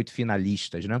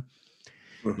finalistas, né?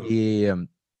 Uhum. E,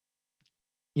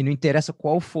 e não interessa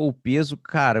qual for o peso,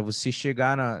 cara, você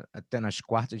chegar até nas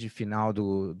quartas de final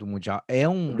do Mundial é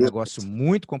um negócio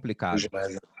muito complicado,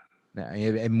 Demais, né?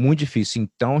 né? É muito difícil.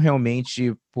 Então,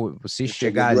 realmente, pô, você Eu cheguei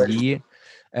chegar duas. ali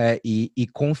e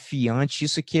confiante,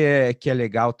 isso que é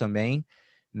legal também,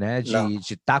 né? Não,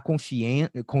 De estar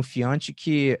confiante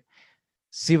que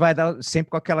se vai dar sempre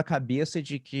com aquela cabeça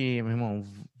de que, meu irmão,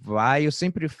 vai. Eu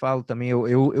sempre falo também,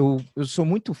 eu sou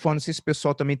muito fã, não sei se o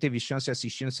pessoal também teve chance de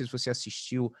assistir, não sei se você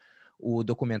assistiu o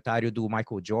documentário do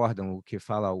Michael Jordan, o que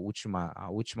fala a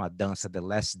última dança, The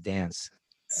Last Dance,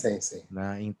 sim, sim.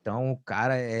 né? Então, o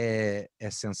cara é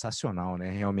sensacional, né?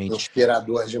 Realmente.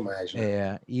 Inspirador demais,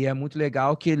 né? E é muito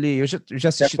legal que eu já É,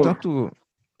 assisti tanto,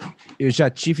 eu já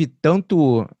tive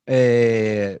tanto,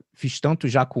 fiz tanto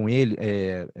já com ele,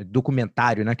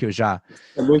 documentário, né? Que eu já,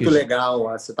 é que eu, muito legal.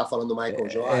 Você está falando do Michael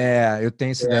Jordan, eu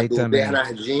tenho esse daí do também.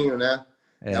 Bernardinho, né?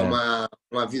 É É,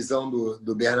 uma visão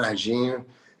do Bernardinho.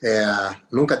 É,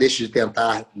 nunca deixe de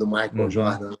tentar, do Michael uhum,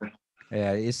 Jordan,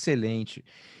 né? excelente.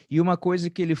 E uma coisa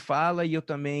que ele fala, e eu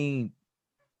também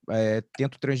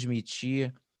tento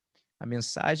transmitir a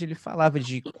mensagem, ele falava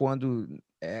de quando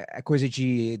a coisa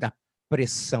da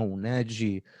pressão, né?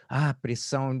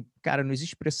 Pressão. Cara, não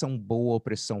existe pressão boa ou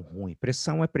pressão ruim.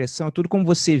 Pressão, é tudo como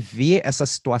você vê essa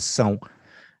situação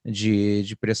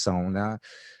de pressão, né?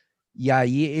 E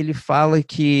aí ele fala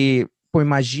que, pô,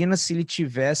 imagina se ele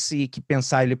tivesse que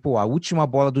pensar, a última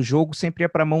bola do jogo sempre é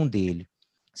para a mão dele.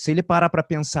 Se ele parar para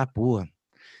pensar, pô,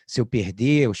 se eu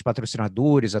perder, os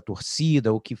patrocinadores, a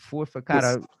torcida, o que for, Isso.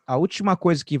 cara, a última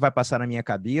coisa que vai passar na minha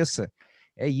cabeça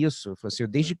é isso. Eu falei assim,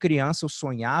 desde criança eu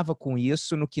sonhava com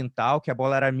isso no quintal, que a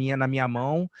bola era minha na minha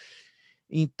mão,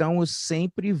 então eu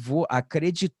sempre vou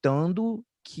acreditando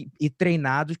e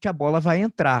treinado que a bola vai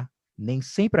entrar. Nem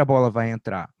sempre a bola vai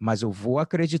entrar, mas eu vou Vou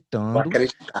acreditando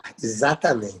acreditar. que a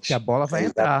Exatamente. bola vai É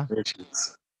entrar. exatamente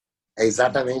isso. É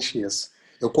exatamente isso.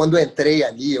 Eu, quando entrei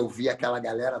ali, eu vi aquela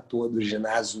galera toda, o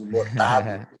ginásio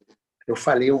lotado. Eu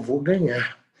falei, eu vou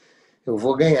ganhar. Eu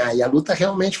vou ganhar. E a luta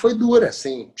realmente foi dura,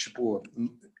 assim, tipo,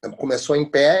 começou em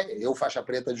pé, eu faixa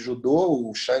preta de judô,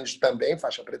 o Xande também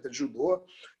faixa preta de judô,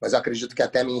 mas eu acredito que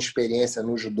até a minha experiência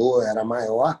no judô era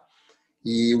maior,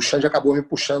 e o Xande acabou me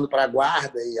puxando para a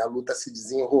guarda e a luta se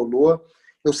desenrolou.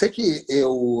 Eu sei que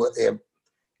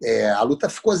a luta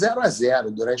ficou 0-0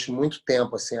 durante muito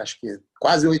tempo, assim, acho que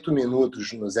quase 8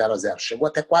 minutos no 0-0. Chegou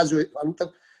até quase 8, a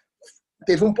luta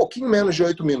teve um pouquinho menos de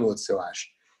 8 minutos, eu acho.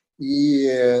 E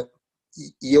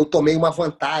eu tomei uma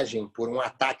vantagem por um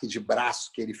ataque de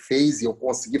braço que ele fez e eu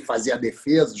consegui fazer a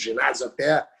defesa, o ginásio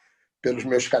até pelos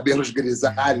meus cabelos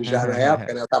grisalhos já na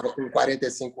época, né? Eu estava com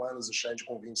 45 anos, o Xande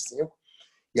com 25,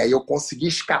 e aí eu consegui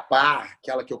escapar,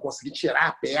 aquela que eu consegui tirar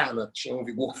a perna, tinha um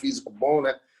vigor físico bom,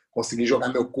 né? Consegui jogar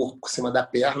meu corpo por cima da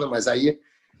perna, mas aí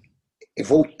E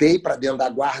voltei para dentro da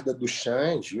guarda do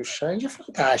Xande, e o Xande é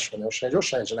fantástico, né? O Xande é o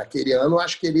Xande. Naquele ano, eu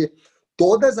acho que ele,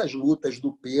 todas as lutas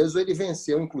do peso, ele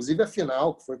venceu, inclusive a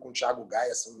final, que foi com o Thiago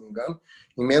Gaia, se não me engano,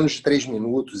 em menos de 3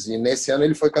 minutos. E nesse ano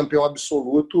ele foi campeão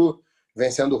absoluto,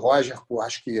 vencendo o Roger por,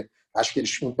 acho que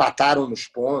eles empataram nos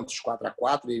pontos,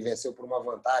 4-4, e ele venceu por uma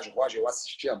vantagem. Roger, eu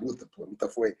assisti a luta, pô, a luta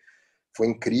foi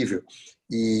incrível.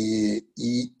 E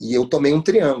eu tomei um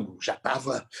triângulo, já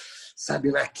estava,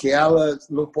 sabe, naquela,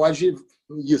 não pode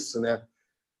isso, né?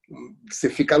 Você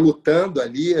fica lutando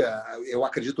ali, eu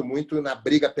acredito muito na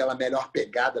briga pela melhor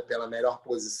pegada, pela melhor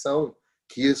posição,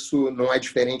 que isso não é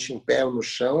diferente em pé ou no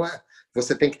chão,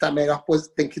 você tem que estar melhor,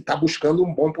 tem que estar buscando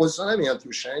um bom posicionamento. E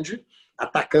o Xande,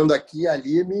 atacando aqui e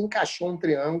ali, me encaixou um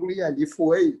triângulo e ali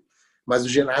foi. Mas o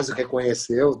ginásio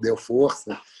reconheceu, deu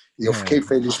força, e eu fiquei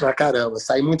feliz pra caramba.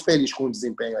 Saí muito feliz com o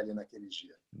desempenho ali naquele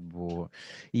dia. Boa.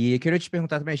 E eu queria te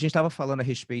perguntar também, a gente estava falando a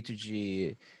respeito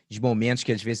de momentos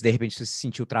que às vezes, de repente, você se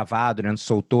sentiu travado, né? Não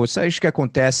soltou. Isso é isso que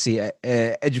acontece,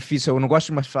 é difícil. Eu não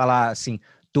gosto mais de falar assim,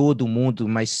 todo mundo,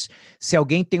 mas se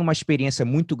alguém tem uma experiência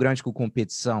muito grande com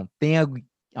competição, tem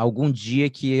algum dia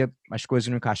que as coisas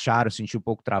não encaixaram, sentiu um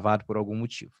pouco travado por algum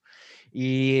motivo.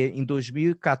 E em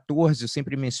 2014, eu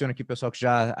sempre menciono aqui, pessoal que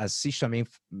já assiste também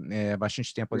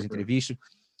bastante tempo as entrevistas,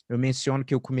 eu menciono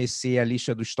que eu comecei a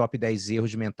lista dos top 10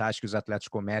 erros mentais que os atletas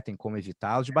cometem, como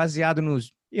evitá-los, baseado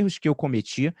nos erros que eu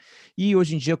cometi. E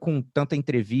hoje em dia, com tanta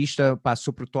entrevista,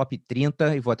 passou para o top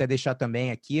 30, e vou até deixar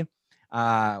também aqui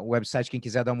o website, quem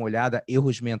quiser dar uma olhada,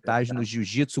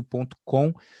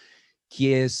 errosmentais.jiu-jitsu.com,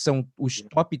 que são os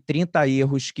top 30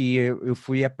 erros que eu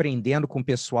fui aprendendo com o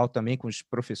pessoal também, com os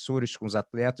professores, com os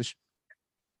atletas.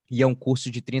 E é um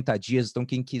curso de 30 dias, então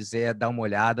quem quiser dar uma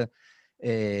olhada,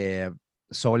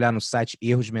 só olhar no site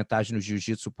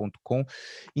errosmentais.jiu-jitsu.com.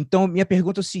 Então, minha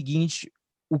pergunta é o seguinte: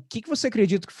 o que você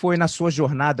acredita que foi na sua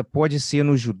jornada? Pode ser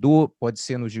no judô, pode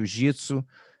ser no jiu-jitsu,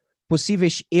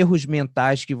 possíveis erros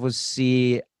mentais que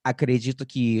você acredita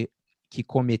que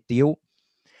cometeu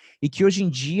e que hoje em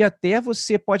dia até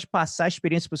você pode passar a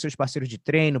experiência para os seus parceiros de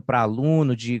treino, para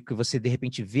aluno, de que você de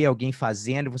repente vê alguém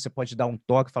fazendo e você pode dar um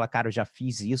toque e falar, cara, eu já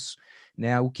fiz isso,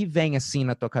 né? O que vem assim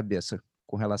na tua cabeça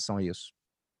com relação a isso?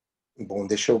 Bom,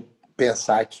 deixa eu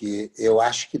pensar aqui. Eu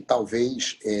acho que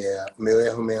talvez o meu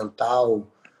erro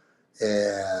mental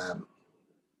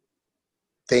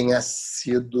tenha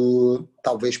sido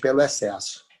talvez pelo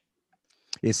excesso.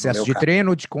 Excesso de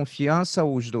treino, de confiança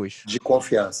ou os dois? De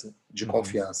confiança, de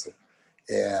confiança.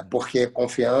 Porque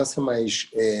confiança, mas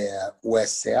o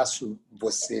excesso,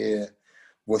 você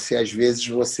às vezes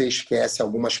você esquece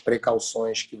algumas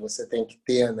precauções que você tem que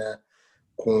ter, né?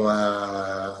 Com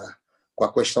a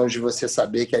questão de você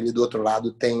saber que ali do outro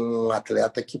lado tem um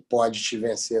atleta que pode te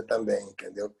vencer também,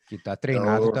 entendeu? Que está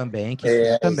treinado então, também, que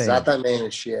também.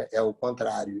 Exatamente, é o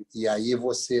contrário. E aí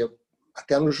você,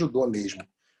 até no judô mesmo,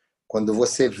 quando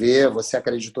você vê, você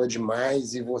acreditou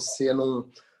demais e você não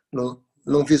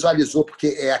visualizou, porque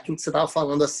é aquilo que você estava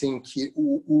falando, assim, que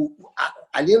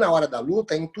ali na hora da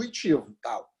luta é intuitivo,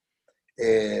 tal.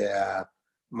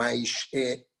 Mas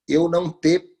eu não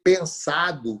ter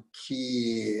pensado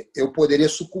que eu poderia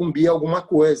sucumbir a alguma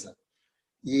coisa.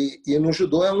 E no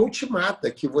judô é um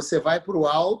ultimata, que você vai para o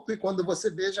alto e quando você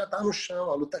vê já está no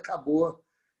chão, a luta acabou.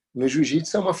 No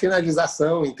jiu-jitsu é uma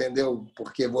finalização, entendeu?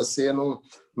 Porque você não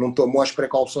tomou as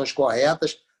precauções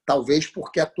corretas, talvez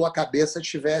porque a tua cabeça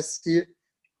tivesse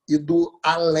ido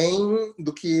além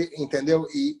do que, entendeu?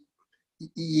 E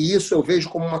isso eu vejo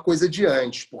como uma coisa de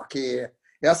antes, porque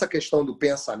essa questão do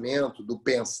pensamento, do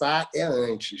pensar, é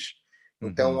antes.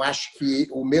 Então, acho que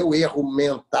o meu erro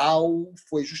mental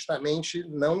foi justamente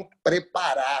não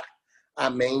preparar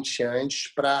a mente antes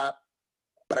para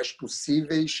as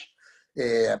possíveis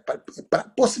para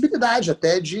possibilidade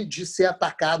até de ser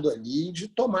atacado ali, de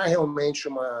tomar realmente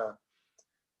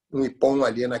um ipom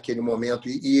ali naquele momento.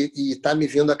 E tá me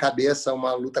vindo à cabeça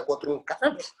uma luta contra um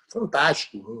cara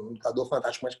fantástico, um lutador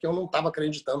fantástico, mas que eu não estava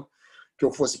acreditando que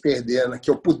eu fosse perder, né?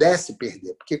 Que eu pudesse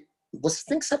perder, porque você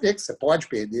tem que saber que você pode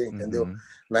perder, entendeu?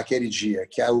 Naquele dia,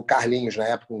 que é o Carlinhos, na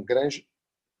época, um grande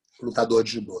lutador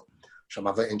de judô.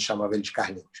 A gente chamava ele de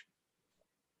Carlinhos.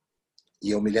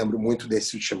 E eu me lembro muito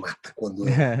desse ultimata, quando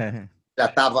já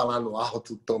estava lá no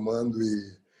alto tomando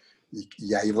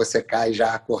e aí você cai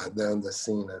já acordando,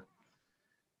 assim, né?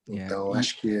 Então,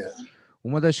 acho que...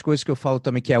 Uma das coisas que eu falo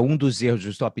também, que é um dos erros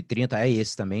dos top 30, é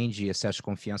esse também, de excesso de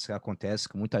confiança que acontece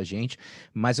com muita gente,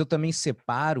 mas eu também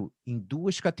separo em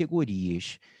duas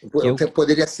categorias. Eu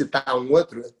poderia citar um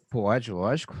outro? Pode,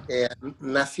 lógico.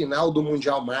 Na final do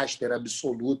Mundial Master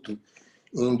Absoluto,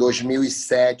 em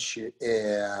 2007,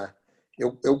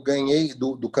 Eu ganhei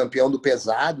do campeão do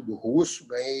pesado, do russo,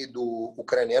 ganhei do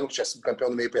ucraniano, que tinha sido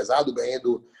campeão do meio pesado, ganhei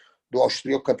do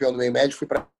austríaco, campeão do meio médio, fui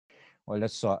para... Olha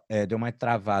só, deu uma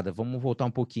travada. Vamos voltar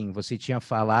um pouquinho. Você tinha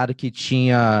falado que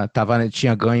tinha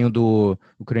ganho do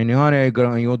ucraniano e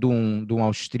ganhou de um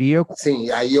austríaco. Sim,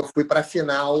 aí eu fui para a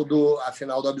final do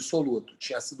absoluto.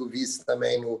 Tinha sido vice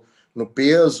também no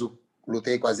peso,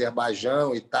 lutei com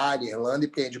Azerbaijão, Itália, Irlanda e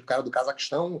perdi para o cara do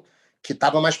Cazaquistão, que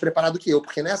estava mais preparado que eu,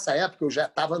 porque nessa época eu já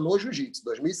estava no jiu-jitsu.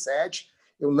 2007,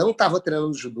 eu não estava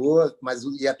treinando judô, mas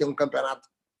ia ter um campeonato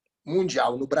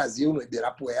mundial no Brasil, no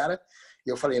Ibirapuera, e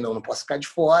eu falei, não posso ficar de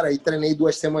fora. E treinei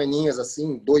 2 semaninhas,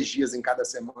 assim, 2 dias em cada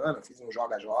semana, fiz um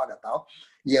joga-joga e tal,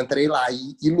 e entrei lá.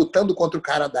 E lutando contra o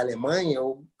cara da Alemanha,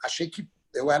 eu achei que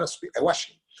eu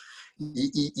achei.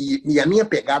 E a minha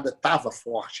pegada estava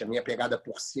forte, a minha pegada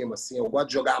por cima, assim, eu gosto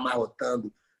de jogar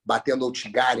amarrotando, batendo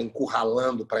outigara,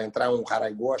 encurralando para entrar um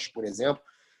Haraigoshi, por exemplo,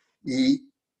 e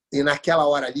naquela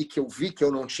hora ali que eu vi que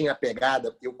eu não tinha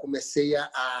pegada, eu comecei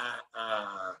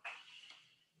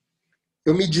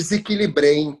eu me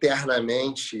desequilibrei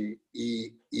internamente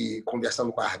e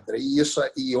conversando com a árbitra.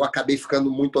 E eu acabei ficando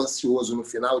muito ansioso no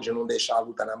final de não deixar a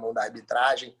luta na mão da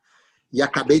arbitragem e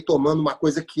acabei tomando uma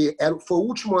coisa que foi o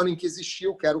último ano em que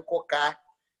existiu, que era o cocar.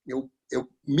 Eu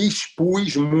me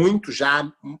expus muito, já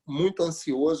muito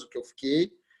ansioso que eu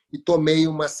fiquei, e tomei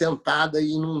uma sentada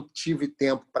e não tive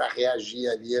tempo para reagir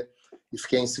ali e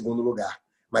fiquei em segundo lugar.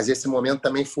 Mas esse momento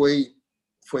também foi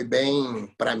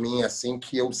bem para mim, assim,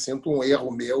 que eu sinto um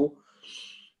erro meu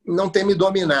não ter me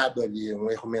dominado ali, um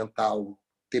erro mental,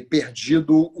 ter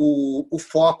perdido o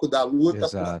foco da luta.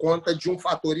 Exato. Por conta de um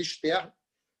fator externo,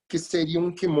 que seria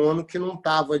um kimono que não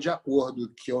estava de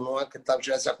acordo, que eu não estava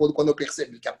de acordo. Quando eu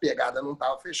percebi que a pegada não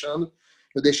estava fechando,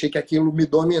 eu deixei que aquilo me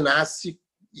dominasse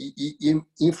e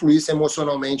influísse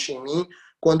emocionalmente em mim,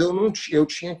 quando eu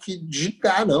tinha que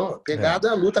digitar, não, a pegada,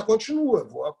 a luta continua,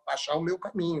 vou achar o meu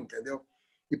caminho, entendeu?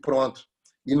 E pronto.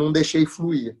 E não deixei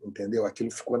fluir, entendeu?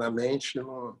 Aquilo ficou na mente,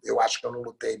 eu acho que eu não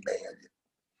lutei bem ali.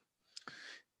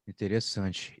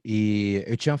 Interessante. E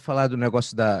eu tinha falado do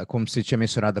negócio como você tinha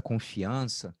mencionado, da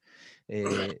confiança,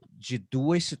 de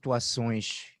 2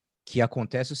 situações que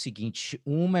acontece o seguinte: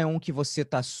 uma é que você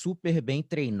tá super bem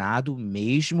treinado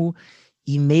mesmo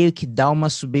e meio que dá uma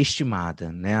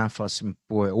subestimada, né? Fala assim,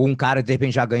 pô, ou um cara, de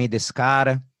repente, já ganhei desse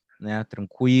cara, né?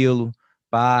 Tranquilo.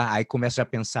 Pá, aí começa a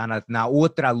pensar na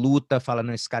outra luta, fala,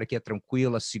 não, esse cara aqui é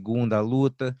tranquilo, a segunda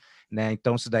luta, né?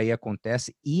 Então isso daí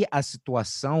acontece. E a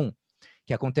situação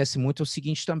que acontece muito é o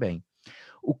seguinte também: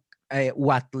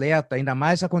 o atleta, ainda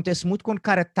mais acontece muito quando o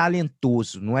cara é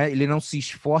talentoso, não é? Ele não se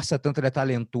esforça tanto, ele é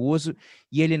talentoso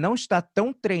e ele não está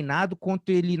tão treinado quanto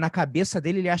ele, na cabeça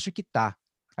dele, ele acha que tá.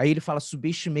 Aí ele fala,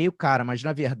 subestimei o cara, mas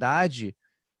na verdade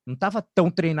não estava tão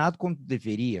treinado como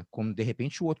deveria, como de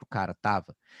repente o outro cara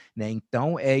estava, né?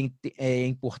 Então é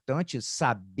importante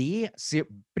saber ser.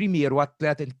 Primeiro, o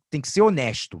atleta ele tem que ser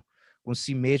honesto com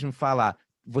si mesmo e falar: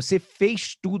 você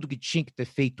fez tudo que tinha que ter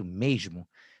feito mesmo,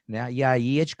 né? E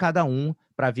aí é de cada um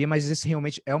para ver, mas esse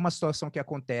realmente é uma situação que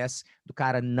acontece do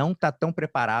cara não tá tão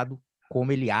preparado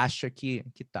como ele acha que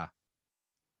tá.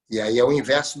 E aí é o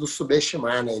inverso do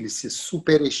subestimar, né? Ele se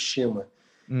superestima.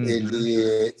 Uhum.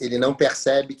 Ele não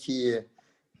percebe que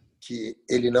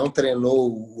ele não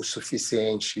treinou o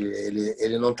suficiente,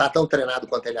 ele não está tão treinado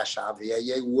quanto ele achava. E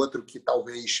aí o outro que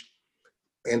talvez,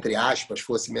 entre aspas,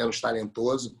 fosse menos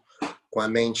talentoso, com a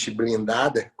mente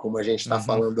blindada, como a gente está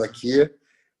falando aqui,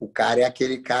 o cara é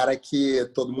aquele cara que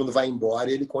todo mundo vai embora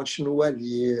e ele continua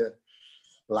ali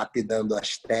lapidando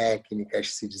as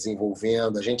técnicas, se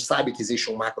desenvolvendo. A gente sabe que existe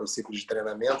um macrociclo de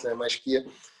treinamento, né? Mas que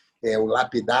o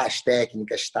lapidar as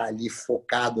técnicas, está ali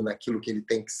focado naquilo que ele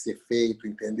tem que ser feito,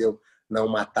 entendeu? Não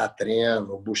matar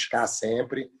treino, buscar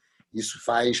sempre. Isso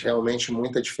faz realmente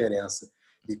muita diferença.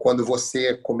 E quando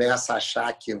você começa a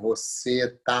achar que você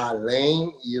está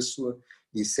além, isso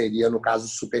seria, no caso,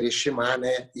 superestimar,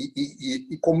 né?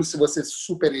 E como se você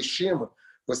superestima,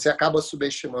 você acaba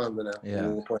subestimando, né?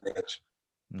 O oponente.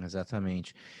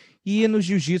 Exatamente. E no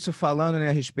jiu-jitsu, falando, né,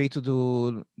 a respeito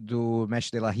do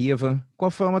mestre De La Riva, qual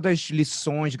foi uma das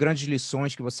lições, grandes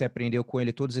lições que você aprendeu com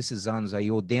ele todos esses anos aí,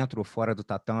 ou dentro ou fora do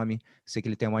tatame? Sei que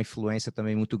ele tem uma influência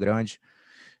também muito grande,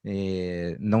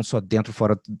 não só dentro ou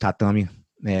fora do tatame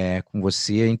com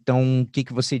você. Então, o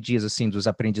que você diz assim dos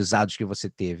aprendizados que você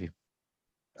teve?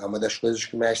 Uma das coisas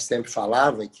que o mestre sempre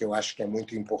falava, e que eu acho que é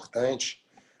muito importante,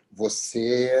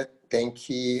 você tem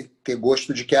que ter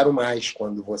gosto de quero mais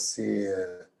quando você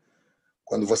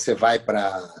vai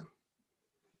para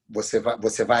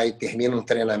você vai termina um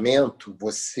treinamento,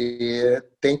 você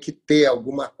tem que ter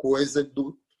alguma coisa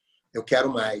do eu quero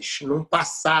mais, não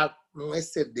passar não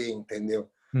exceder, entendeu?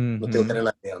 No teu Uhum.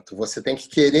 treinamento. Você tem que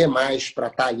querer mais para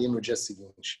estar ali no dia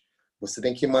seguinte. Você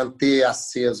tem que manter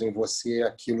aceso em você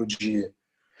aquilo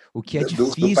O que é do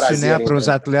difícil, né, prazer em para os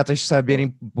treinar. atletas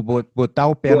saberem botar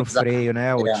o pé no Dosar. freio,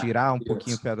 né, ou É, tirar um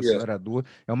pouquinho o isso, pé do isso, acelerador.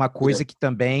 É uma isso. coisa que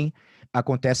também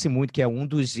acontece muito, que é um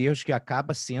dos erros que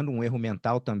acaba sendo um erro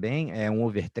mental também, é um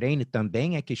overtraining,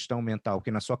 também é questão mental,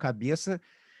 porque na sua cabeça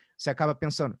você acaba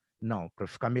pensando, não, para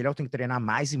ficar melhor eu tenho que treinar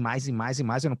mais e mais e mais e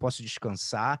mais, eu não posso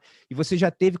descansar. E você já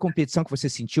teve competição que você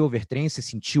sentiu overtraining, você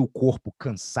sentiu o corpo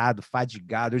cansado,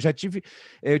 fadigado?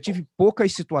 Eu tive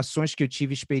poucas situações que eu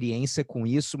tive experiência com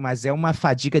isso, mas é uma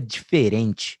fadiga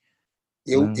diferente,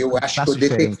 né? Um Eu acho que eu cansaço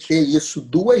diferente. detectei isso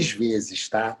 2 vezes,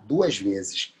 tá? 2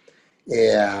 vezes.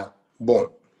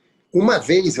 Bom, uma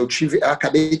vez eu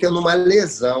acabei tendo uma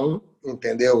lesão,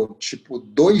 entendeu? Tipo,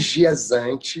 2 dias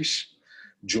antes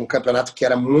de um campeonato que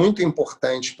era muito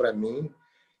importante para mim,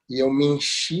 e eu me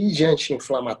enchi de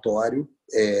anti-inflamatório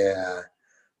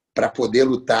para poder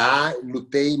lutar.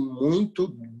 Lutei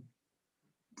muito,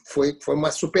 foi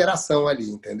uma superação ali,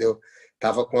 entendeu?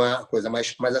 Tava com a coisa,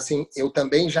 mas assim, eu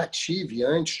também já tive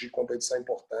antes de competição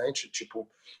importante, tipo,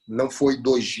 não foi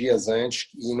 2 dias antes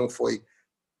e não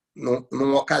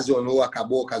ocasionou,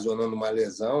 acabou ocasionando uma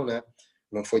lesão, né?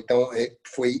 Não foi tão,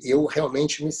 eu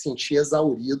realmente me senti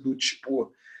exaurido,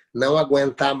 tipo, não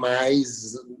aguentar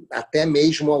mais, até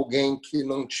mesmo alguém que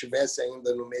não tivesse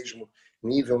ainda no mesmo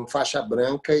nível, em faixa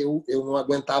branca, eu não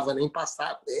aguentava nem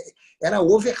passar. Era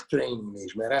overtraining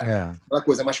mesmo, era É. aquela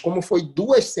coisa. Mas como foi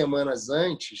 2 semanas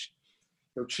antes,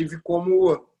 eu tive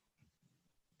como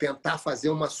tentar fazer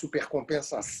uma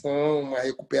supercompensação, uma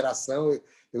recuperação.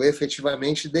 Eu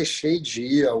efetivamente deixei de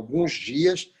ir alguns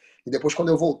dias e depois, quando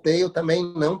eu voltei, eu também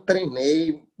não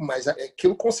treinei, mas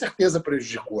aquilo com certeza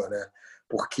prejudicou, né?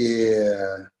 Porque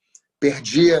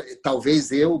perdi,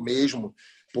 talvez eu mesmo,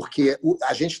 porque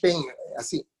a gente tem,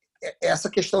 assim, essa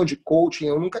questão de coaching,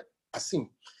 eu nunca, assim,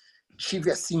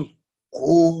 tive, assim,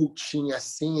 coaching,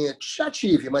 assim, já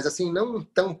tive, mas, assim, não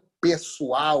tão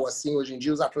pessoal, assim, hoje em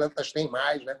dia os atletas têm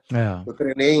mais, né? É. Eu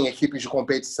treinei em equipes de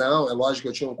competição, é lógico que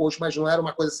eu tinha um coach, mas não era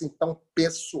uma coisa, assim, tão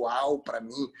pessoal para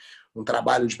mim, um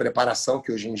trabalho de preparação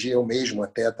que hoje em dia eu mesmo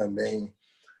até também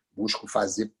busco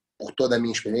fazer por toda a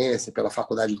minha experiência, pela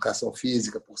Faculdade de Educação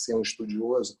Física, por ser um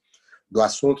estudioso do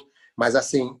assunto, mas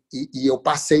assim, eu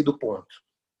passei do ponto.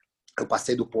 Eu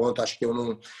passei do ponto, acho que eu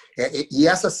não. E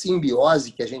essa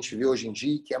simbiose que a gente vê hoje em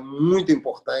dia, que é muito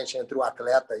importante entre o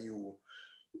atleta e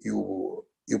o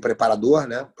preparador,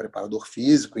 né? O preparador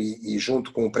físico, e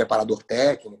junto com o preparador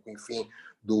técnico, enfim,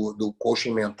 do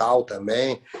coaching mental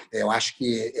também. Eu acho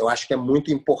que é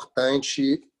muito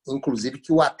importante, inclusive,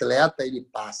 que o atleta ele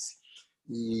passe.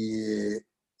 E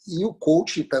o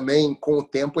coach também, com o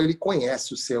tempo, ele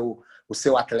conhece o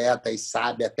seu atleta e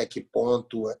sabe até que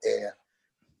ponto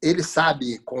ele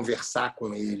sabe conversar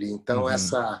com ele. Então, Uhum.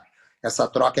 essa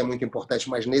troca é muito importante,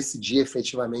 mas nesse dia,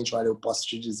 efetivamente, olha, eu posso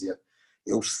te dizer,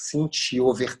 eu senti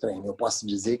overtraining. Eu posso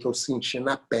dizer que eu senti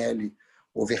na pele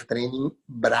overtraining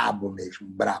brabo mesmo,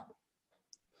 brabo.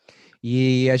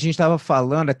 E a gente estava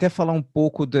falando, até falar um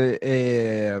pouco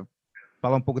das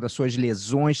suas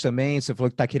lesões também. Você falou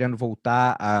que está querendo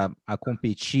voltar a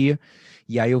competir.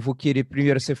 E aí eu vou querer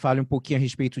primeiro você fale um pouquinho a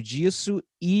respeito disso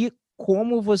e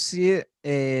como você,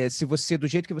 se você, do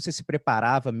jeito que você se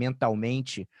preparava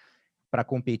mentalmente para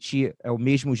competir, é o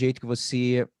mesmo jeito que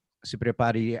você se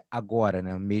prepare agora,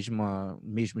 né? Mesmo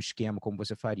esquema como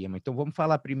você faria. Então vamos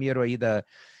falar primeiro aí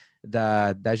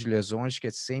das lesões, que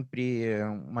é sempre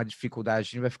uma dificuldade. A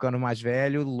gente vai ficando mais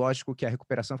velho, lógico que a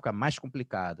recuperação fica mais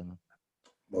complicada, né?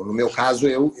 Bom, no meu caso,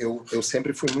 eu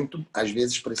sempre fui muito, às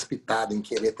vezes, precipitado em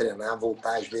querer treinar,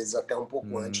 voltar, às vezes, até um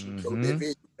pouco antes do que eu Uhum.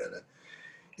 deveria, né?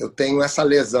 Eu tenho essa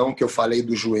lesão que eu falei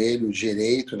do joelho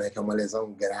direito, né, que é uma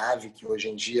lesão grave, que hoje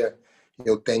em dia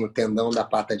eu tenho tendão da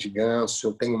pata de ganso,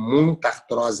 eu tenho muita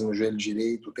artrose no joelho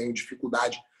direito, tenho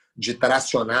dificuldade de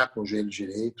tracionar com o joelho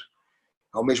direito.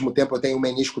 Ao mesmo tempo, eu tenho o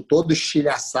menisco todo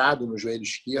estilhaçado no joelho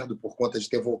esquerdo, por conta de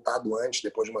ter voltado antes,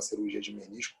 depois de uma cirurgia de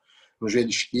menisco, no joelho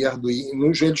esquerdo. E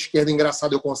no joelho esquerdo,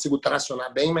 engraçado, eu consigo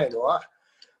tracionar bem melhor,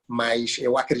 mas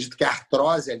eu acredito que a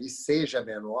artrose ali seja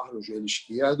menor no joelho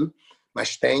esquerdo,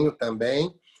 mas tenho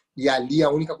também. E ali a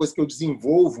única coisa que eu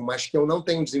desenvolvo, mas que eu não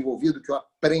tenho desenvolvido, que eu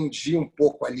aprendi um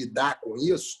pouco a lidar com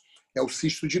isso, é o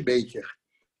cisto de Baker.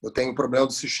 Eu tenho um problema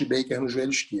do cisto de Baker no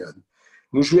joelho esquerdo.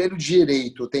 No joelho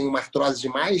direito, eu tenho uma artrose de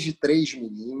mais de 3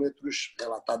 milímetros,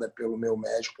 relatada pelo meu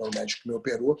médico, que é o médico que me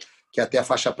operou, que é até a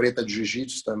faixa preta de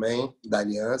jiu-jitsu também, da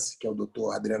Aliança, que é o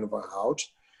Dr. Adriano Van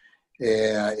Hout.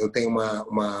 Eu tenho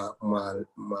uma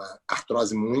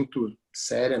artrose muito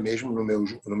séria mesmo no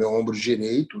meu ombro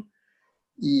direito.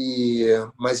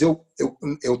 Mas eu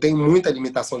tenho muita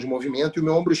limitação de movimento e o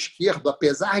meu ombro esquerdo,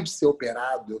 apesar de ser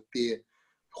operado, eu ter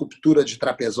ruptura de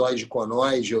trapezóide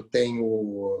conoide, eu tenho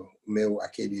o meu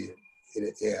aquele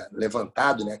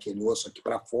levantado, né, aquele osso aqui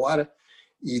para fora.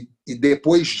 E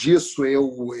depois disso, eu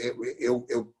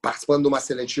participando de uma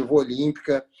seletiva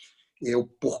olímpica,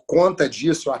 por conta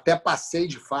disso, eu até passei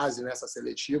de fase nessa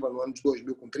seletiva no ano de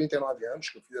 2000, com 39 anos,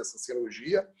 que eu fiz essa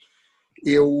cirurgia.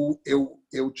 Eu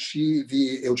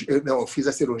fiz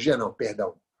a cirurgia, não,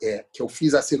 perdão. Que eu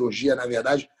fiz a cirurgia, na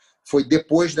verdade, foi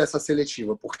depois dessa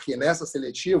seletiva, porque nessa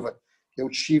seletiva eu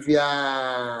tive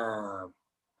a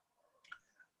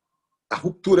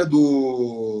ruptura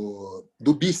do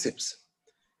bíceps.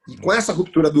 E com essa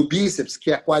ruptura do bíceps,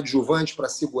 que é coadjuvante para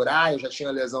segurar, eu já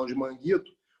tinha lesão de manguito,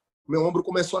 meu ombro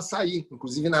começou a sair.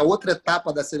 Inclusive, na outra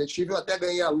etapa da seletiva, eu até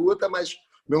ganhei a luta, mas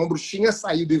meu ombro tinha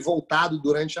saído e voltado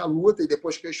durante a luta, e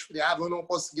depois que eu esfriava, eu não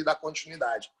consegui dar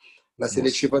continuidade na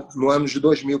seletiva no ano de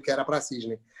 2000, que era para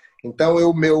Sydney. Então,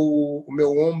 o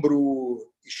meu ombro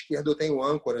esquerdo, eu tenho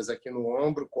âncoras aqui no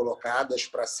ombro, colocadas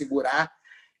para segurar,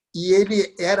 e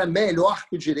ele era melhor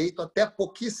que o direito até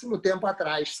pouquíssimo tempo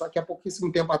atrás. Só que há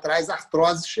pouquíssimo tempo atrás, a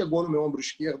artrose chegou no meu ombro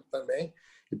esquerdo também,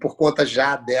 e por conta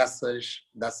já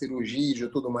da cirurgia e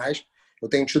tudo mais, eu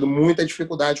tenho tido muita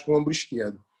dificuldade com o ombro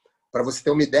esquerdo. Para você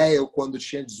ter uma ideia, eu quando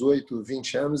tinha 18,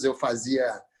 20 anos, eu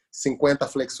fazia 50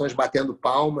 flexões batendo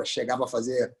palma, chegava a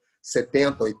fazer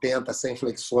 70, 80, 100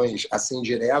 flexões assim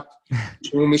direto.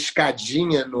 Tinha uma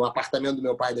escadinha no apartamento do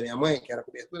meu pai e da minha mãe, que era a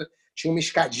cobertura, tinha uma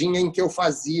escadinha em que eu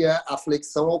fazia a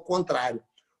flexão ao contrário.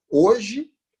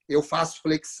 Hoje, eu faço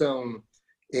flexão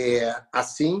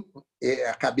assim,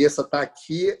 a cabeça está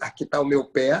aqui está o meu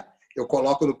pé, eu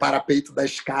coloco no parapeito da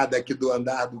escada aqui do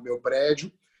andar do meu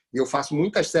prédio, e eu faço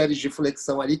muitas séries de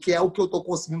flexão ali, que é o que eu estou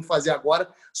conseguindo fazer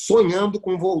agora, sonhando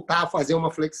com voltar a fazer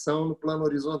uma flexão no plano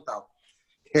horizontal.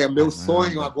 Meu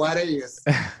sonho agora é esse.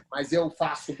 Mas eu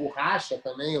faço borracha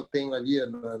também, eu tenho ali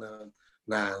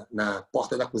na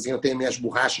porta da cozinha, eu tenho minhas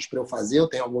borrachas para eu fazer, eu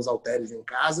tenho alguns halteres em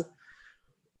casa.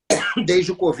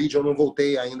 Desde o Covid eu não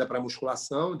voltei ainda para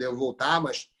musculação, devo voltar,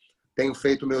 mas tenho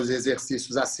feito meus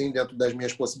exercícios assim, dentro das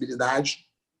minhas possibilidades.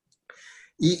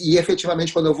 E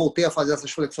efetivamente, quando eu voltei a fazer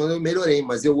essas flexões, eu melhorei.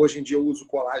 Mas hoje em dia eu uso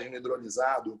colágeno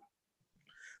hidrolisado,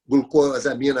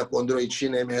 glucosamina,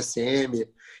 condroitina, MSM.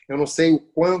 Eu não sei o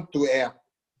quanto é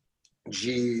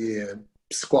de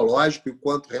psicológico e o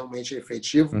quanto realmente é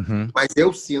efetivo, mas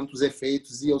eu sinto os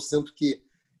efeitos e eu sinto que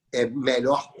é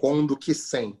melhor com do que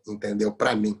sem, entendeu?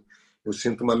 Para mim. Eu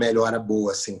sinto uma melhora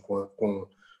boa assim, com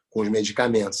os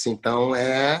medicamentos. Então,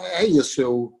 é isso.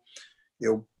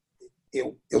 Eu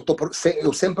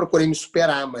sempre procurei me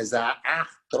superar, mas a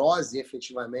artrose,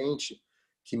 efetivamente,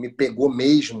 que me pegou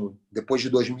mesmo depois de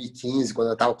 2015, quando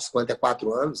eu estava com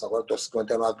 54 anos, agora estou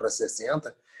 59 para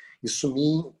 60, isso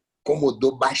me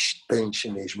incomodou bastante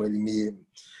mesmo. Ele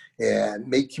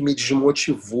meio que me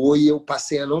desmotivou e eu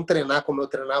passei a não treinar como eu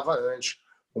treinava antes,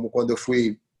 como quando eu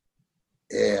fui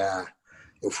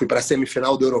para a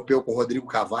semifinal do Europeu com o Rodrigo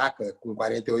Cavaca, com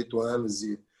 48 anos,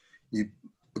 e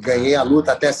ganhei a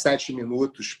luta até 7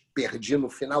 minutos, perdi no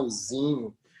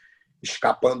finalzinho,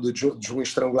 escapando de um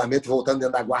estrangulamento, voltando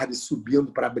dentro da guarda e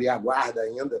subindo para abrir a guarda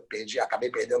ainda. Acabei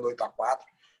perdendo 8-4,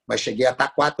 mas cheguei a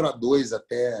estar 4-2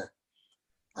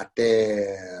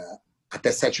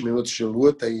 até 7 minutos de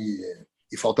luta,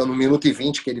 e faltando 1 minuto e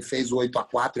 20 que ele fez o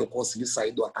 8-4, eu consegui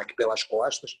sair do ataque pelas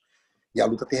costas, e a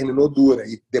luta terminou dura.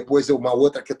 E depois uma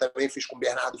outra que eu também fiz com o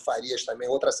Bernardo Farias, também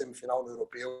outra semifinal no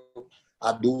Europeu,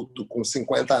 adulto, com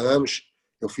 50 anos,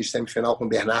 eu fiz semifinal com o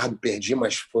Bernardo, perdi,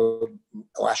 mas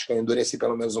eu acho que eu endureci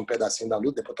pelo menos um pedacinho da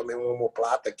luta. Depois tomei um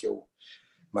omoplata, que eu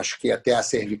machuquei até a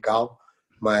cervical.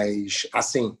 Mas,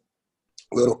 assim,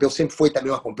 o Europeu sempre foi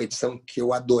também uma competição que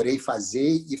eu adorei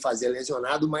fazer e fazer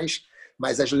lesionado,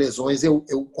 mas as lesões eu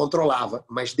controlava.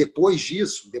 Mas depois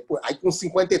disso, aí com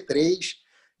 53,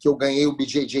 que eu ganhei o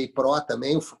BJJ Pro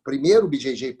também, o primeiro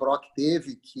BJJ Pro que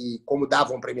teve, que como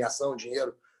davam premiação,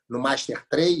 dinheiro, no Master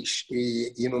 3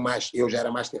 e no eu já era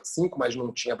Master 5, mas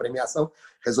não tinha premiação.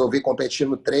 Resolvi competir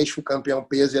no 3, fui campeão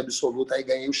peso e absoluto, aí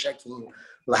ganhei o chequinho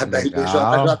lá da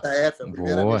IBJJF, a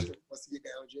primeira vez que eu consegui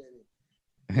ganhar um dinheirinho.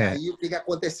 E aí, o que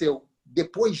aconteceu?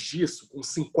 Depois disso, com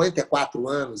 54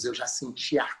 anos, eu já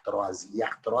senti artrose. E a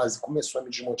artrose começou a me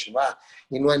desmotivar.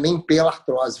 E não é nem pela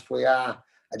artrose, foi a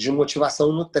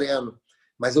desmotivação no treino.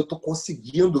 Mas eu estou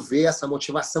conseguindo ver essa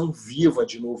motivação viva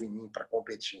de novo em mim para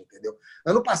competir, entendeu?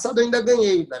 Ano passado eu ainda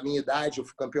ganhei, na minha idade, eu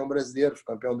fui campeão brasileiro, fui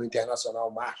campeão do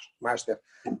Internacional Master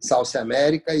South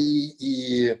América,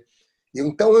 e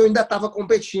Então, eu ainda estava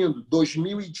competindo.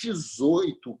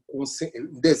 2018,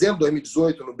 em dezembro de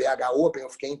 2018, no BH Open, eu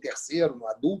fiquei em terceiro no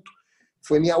adulto.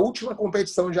 Foi minha última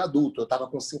competição de adulto. Eu estava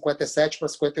com 57 para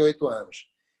 58 anos.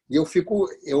 E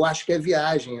eu acho que é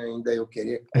viagem ainda eu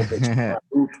querer competir no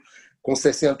adulto com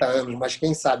 60 anos, mas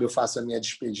quem sabe eu faço a minha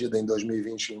despedida em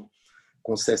 2021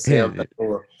 com 60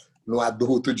 no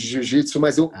adulto de jiu-jitsu,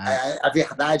 mas a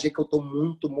verdade é que eu estou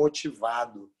muito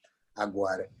motivado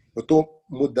agora. Eu estou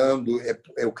mudando,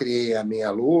 eu criei a minha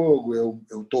logo, eu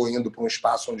estou indo para um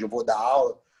espaço onde eu vou dar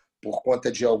aula por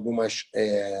conta de algumas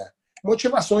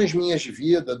motivações minhas de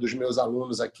vida, dos meus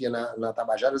alunos aqui na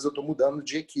Tabajaras. Eu estou mudando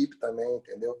de equipe também,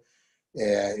 entendeu?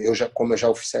 Como eu já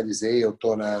oficializei, eu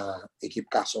estou na equipe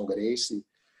Carson Gracie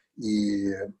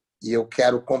e eu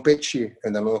quero competir. Eu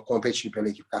ainda não competi pela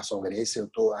equipe Carson Gracie,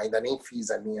 ainda nem fiz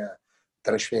a minha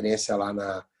transferência lá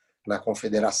na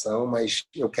confederação, mas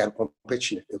eu quero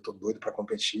competir. Eu estou doido para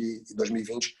competir. Em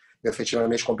 2020, eu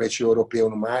efetivamente competi europeu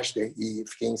no Master e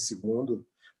fiquei em segundo.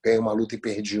 Ganhei uma luta e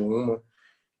perdi uma.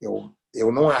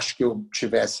 Eu não acho que eu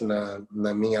tivesse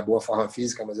na minha boa forma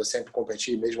física, mas eu sempre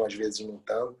competi, mesmo às vezes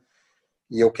lutando.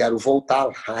 E eu quero voltar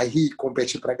lá e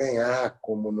competir para ganhar,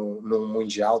 como no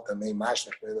Mundial também,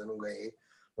 Master, que eu ainda não ganhei.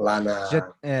 Lá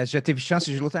já teve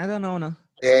chance de lutar? Ainda não, né?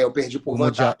 Eu perdi por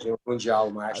vantagem no Mundial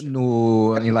Master.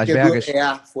 Em Las Vegas?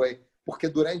 Foi. Porque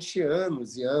durante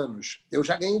anos e anos, eu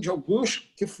já ganhei de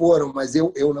alguns que foram, mas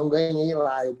eu não ganhei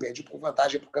lá. Eu perdi por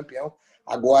vantagem para o campeão,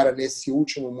 agora nesse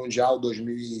último Mundial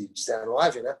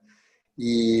 2019, né?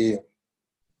 E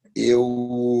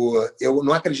eu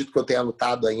não acredito que eu tenha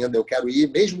lutado ainda. Eu quero ir,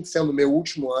 mesmo sendo meu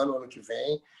último ano que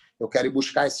vem, eu quero ir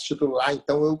buscar esse título lá.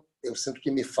 Então eu sinto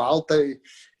que me falta.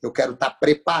 Eu quero estar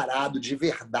preparado de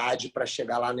verdade para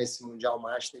chegar lá nesse Mundial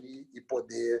Master e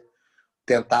poder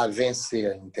tentar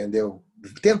vencer, entendeu?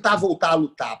 Tentar voltar a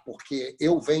lutar, porque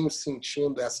eu venho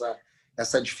sentindo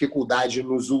essa dificuldade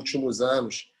nos últimos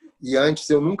anos. E antes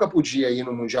eu nunca podia ir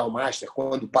no Mundial Master.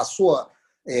 Quando passou a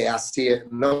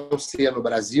não ser no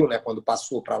Brasil, né, quando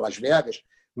passou para Las Vegas,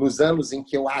 nos anos em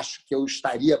que eu acho que eu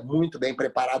estaria muito bem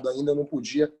preparado ainda, eu não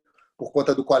podia, por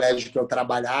conta do colégio que eu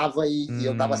trabalhava, e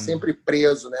eu estava sempre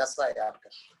preso nessa época.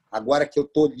 Agora que eu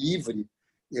estou livre,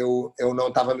 eu não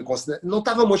estava não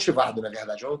estava motivado, na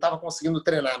verdade, eu não estava conseguindo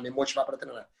treinar, me motivar para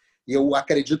treinar. E eu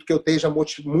acredito que eu esteja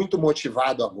muito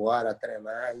motivado agora a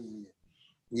treinar,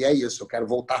 e é isso, eu quero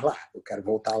voltar lá.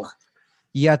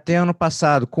 E até ano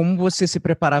passado, como você se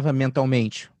preparava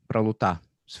mentalmente para lutar?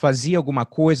 Você fazia alguma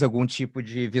coisa, algum tipo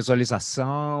de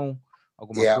visualização,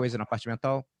 alguma coisa na parte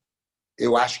mental?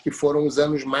 Eu acho que foram os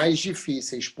anos mais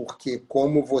difíceis, porque,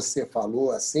 como você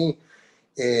falou, assim,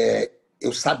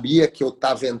 eu sabia que eu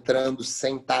estava entrando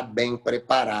sem estar bem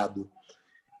preparado.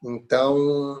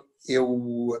 Então,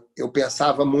 eu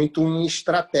pensava muito em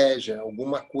estratégia,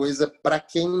 alguma coisa para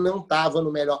quem não estava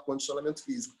no melhor condicionamento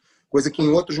físico, coisa que em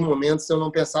outros momentos eu não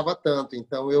pensava tanto.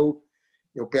 Então, eu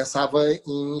pensava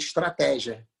em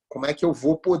estratégia. Como é que eu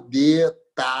vou poder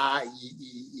estar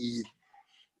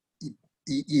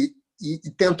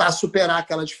e tentar superar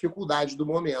aquela dificuldade do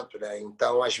momento, né?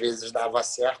 Então, às vezes dava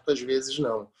certo, às vezes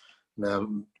não, né?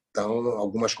 Então,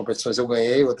 algumas competições eu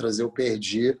ganhei, outras eu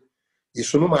perdi.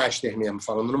 Isso no Master mesmo,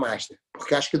 falando no Master.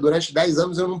 Porque acho que durante 10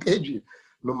 anos eu não perdi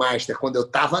no Master, quando eu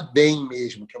estava bem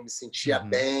mesmo, que eu me sentia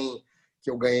bem, que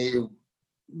eu ganhei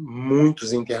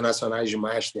muitos internacionais de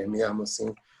Master mesmo,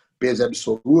 assim, peso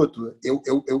absoluto. Eu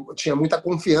tinha muita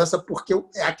confiança, porque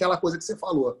é aquela coisa que você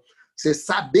falou. Você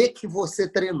saber que você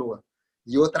treinou.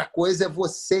 E outra coisa é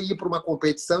você ir para uma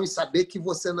competição e saber que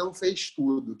você não fez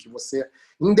tudo, que você,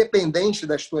 independente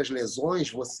das suas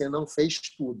lesões, você não fez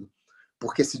tudo.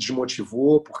 Porque se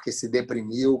desmotivou, porque se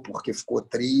deprimiu, porque ficou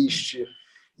triste.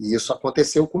 E isso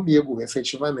aconteceu comigo,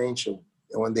 efetivamente.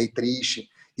 Eu andei triste.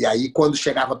 E aí, quando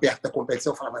chegava perto da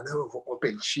competição, eu falava, não, eu vou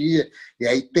competir. E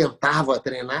aí tentava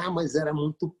treinar, mas era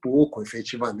muito pouco,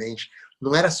 efetivamente.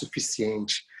 Não era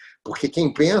suficiente. Porque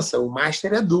quem pensa, o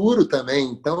Master é duro também.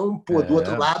 Então, do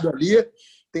outro lado ali,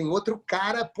 tem outro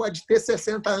cara, pode ter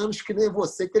 60 anos que nem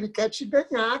você, que ele quer te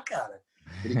ganhar, cara.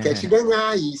 Ele quer te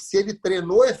ganhar. E se ele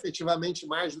treinou efetivamente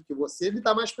mais do que você, ele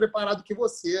está mais preparado que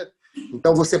você.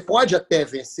 Então, você pode até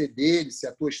vencer dele, se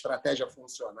a tua estratégia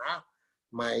funcionar,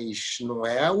 mas não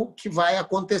é o que vai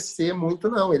acontecer muito,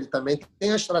 não. Ele também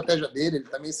tem a estratégia dele, ele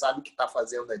também sabe o que está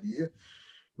fazendo ali.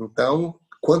 Então,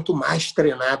 quanto mais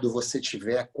treinado você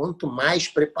tiver, quanto mais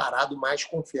preparado, mais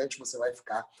confiante você vai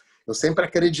ficar. Eu sempre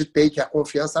acreditei que a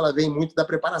confiança ela vem muito da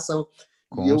preparação.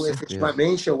 Com e eu, certeza.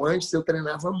 efetivamente, antes eu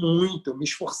treinava muito, eu me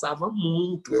esforçava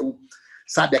muito.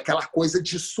 Sabe, aquela coisa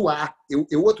de suar.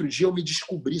 Outro dia eu me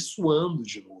descobri suando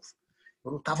de novo.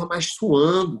 Eu não estava mais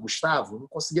suando, Gustavo. Eu não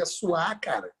conseguia suar,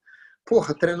 cara.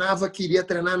 Porra, treinava, queria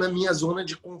treinar na minha zona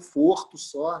de conforto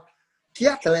só. Que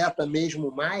atleta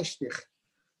mesmo, master,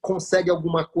 consegue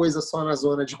alguma coisa só na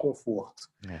zona de conforto?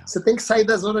 É. Você tem que sair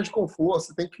da zona de conforto,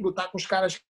 você tem que lutar com os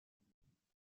caras,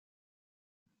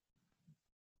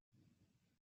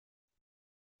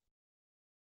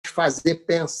 fazer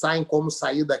pensar em como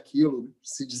sair daquilo,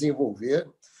 se desenvolver.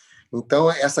 Então,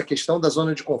 essa questão da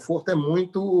zona de conforto é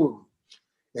muito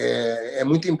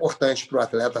importante para o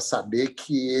atleta saber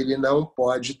que ele não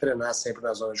pode treinar sempre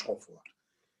na zona de conforto.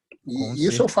 Com E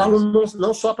isso eu falo certeza.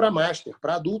 não só para master,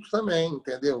 para adulto também,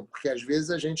 entendeu? Porque às vezes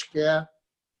a gente quer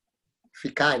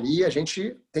ficar ali, a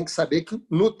gente tem que saber que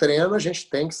no treino a gente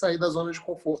tem que sair da zona de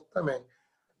conforto também.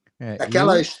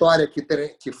 Aquela Eu, história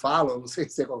que falam, não sei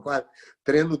se você concorda,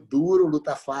 treino duro,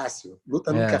 luta fácil.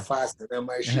 Luta nunca é é, fácil, né?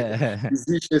 Mas é,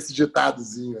 existe esse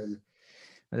ditadozinho aí.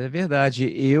 é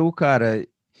verdade. Cara,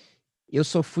 eu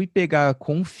só fui pegar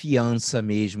confiança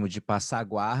mesmo de passar a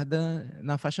guarda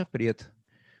na faixa preta.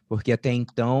 Porque até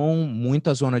então,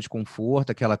 muita zona de conforto,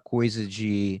 aquela coisa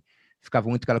de. Ficava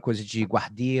muito aquela coisa de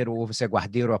guardeiro, ou você é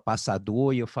guardeiro ou é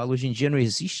passador, e eu falo, hoje em dia não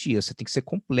existe isso, você tem que ser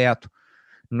completo.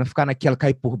 Não é ficar naquela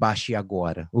cair por baixo e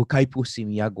agora, ou cair por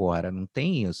cima e agora, não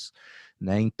tem isso,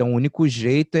 né? Então, o único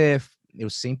jeito é, eu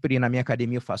sempre, na minha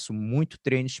academia, eu faço muito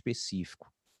treino específico.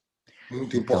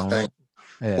 Muito Então, importante.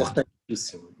 é.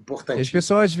 Importantíssimo. As Importantíssimo.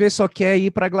 pessoas às vezes só querem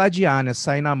ir para gladiar, né?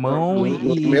 Sair na mão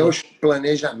Nos e. meus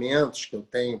planejamentos que eu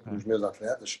tenho para os meus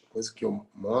atletas, coisa que eu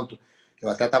monto, eu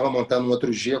até estava montando um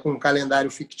outro dia com um calendário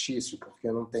fictício,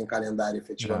 porque não tem calendário Ah,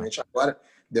 efetivamente agora.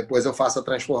 Depois eu faço a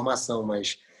transformação,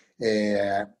 mas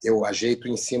eu ajeito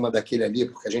em cima daquele ali,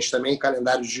 porque a gente também,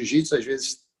 calendário de jiu-jitsu, às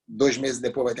vezes 2 meses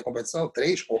depois vai ter competição,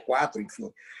 3 ou 4,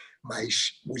 enfim.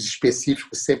 Mas os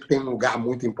específicos sempre tem um lugar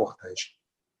muito importante,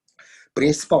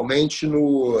 principalmente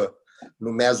no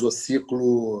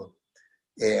mesociclo,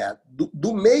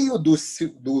 do meio do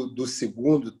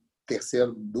segundo,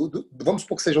 terceiro, vamos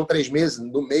supor que sejam 3 meses,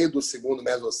 no meio do segundo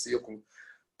mesociclo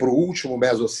para o último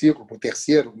mesociclo, para o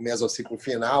terceiro mesociclo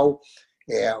final,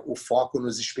 o foco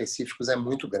nos específicos é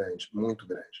muito grande, muito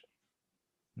grande.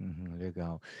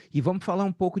 legal. E vamos falar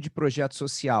um pouco de projeto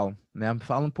social, né?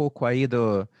 Fala um pouco aí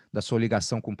da sua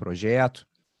ligação com o projeto.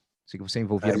 Sei que você é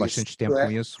envolvido há Isso bastante tempo com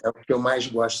é, isso. é o que eu mais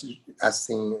gosto,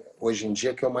 assim, hoje em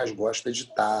dia, que eu mais gosto é de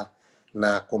estar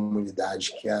na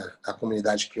comunidade, que é a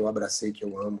comunidade que eu abracei, que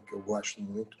eu amo, que eu gosto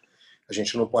muito. A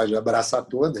gente não pode abraçar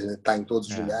todas, né? Tá em todos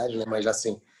os É. lugares, né? Mas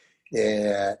assim,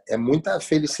 é muita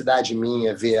felicidade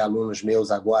minha ver alunos meus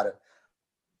agora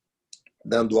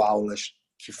dando aulas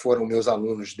que foram meus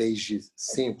alunos desde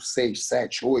 5, 6,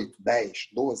 7, 8, 10,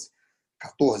 12,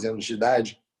 14 anos de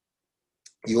idade,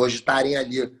 e hoje estarem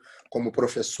ali como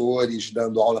professores,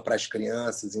 dando aula para as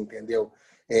crianças, entendeu?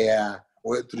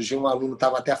 Outro dia um aluno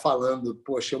estava até falando,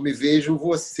 poxa, eu me vejo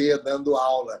você dando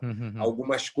aula,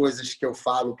 algumas coisas que eu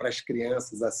falo para as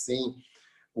crianças assim.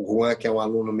 O Juan, que é um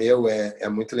aluno meu, é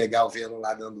muito legal vê-lo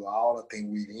lá dando aula, tem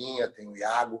o Irinha, tem o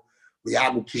Iago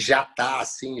que já está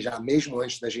assim, já mesmo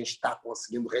antes da gente estar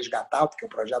conseguindo resgatar, porque o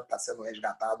projeto está sendo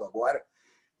resgatado agora,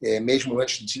 mesmo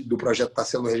antes do projeto estar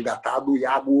sendo resgatado, o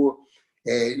Iago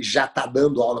já está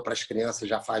dando aula para as crianças,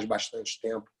 já faz bastante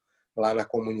tempo lá na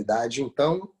comunidade.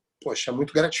 Então, poxa, é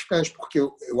muito gratificante, porque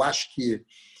eu acho que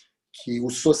o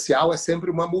social é sempre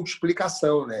uma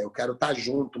multiplicação, né? Eu quero estar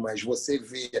junto, mas você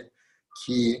vê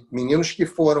que meninos que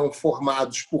foram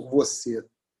formados por você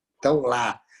estão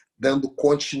lá dando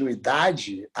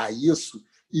continuidade a isso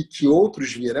e que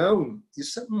outros virão,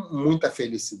 isso é muita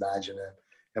felicidade, né?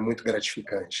 É muito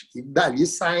gratificante. E dali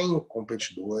saem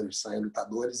competidores, saem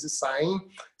lutadores e saem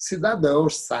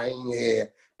cidadãos, saem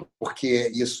porque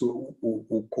isso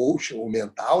o coach, o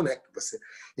mental, né, que você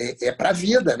para a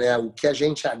vida, né? O que a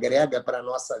gente agrega para a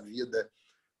nossa vida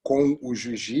com o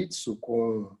jiu-jitsu,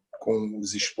 com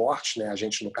os esportes, né? A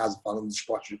gente, no caso, falando dos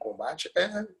esportes de combate,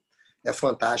 é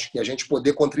fantástico. E a gente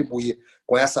poder contribuir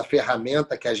com essa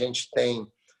ferramenta que a gente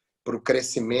tem para o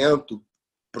crescimento,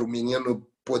 para o menino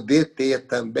poder ter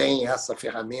também essa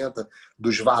ferramenta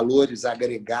dos valores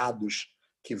agregados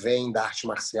que vêm da arte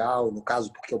marcial, no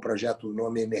caso, porque o projeto, o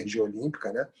nome é Energia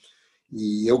Olímpica, né?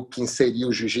 E eu que inseri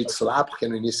o jiu-jitsu lá, porque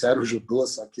no início era o judô,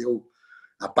 só que eu,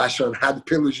 apaixonado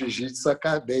pelo jiu-jitsu,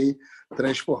 acabei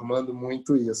transformando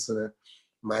muito isso, né?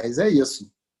 Mas é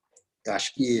isso. Eu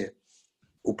acho que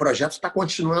o projeto está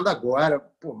continuando agora.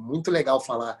 Pô, muito legal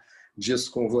falar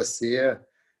disso com você.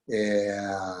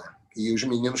 E os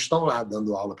meninos estão lá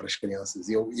dando aula para as crianças.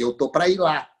 E eu estou para ir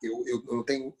lá. Eu não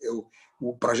tenho,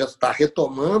 o projeto está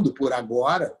retomando por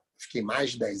agora. Fiquei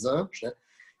mais de 10 anos, né?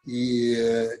 E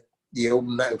E eu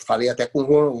falei até com o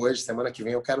Juan hoje, semana que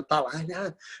vem eu quero estar lá.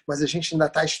 Mas a gente ainda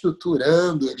está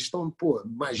estruturando, eles estão,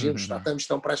 imagina, os tatames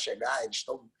estão para chegar, eles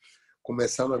estão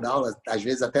começando a dar aula, às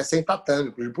vezes até sem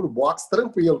tatame, para o boxe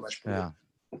tranquilo, mas para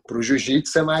o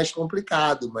jiu-jitsu é mais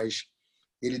complicado. Mas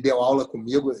ele deu aula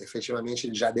comigo, efetivamente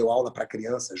ele já deu aula para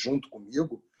criança junto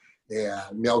comigo,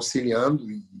 me auxiliando,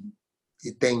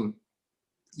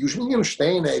 e os meninos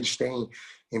têm, né? Eles têm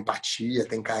empatia,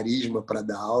 têm carisma para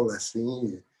dar aula,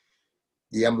 assim.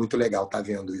 E é muito legal estar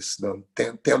vendo isso,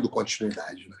 tendo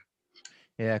continuidade, né?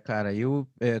 Cara, eu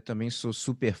também sou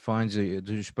super fã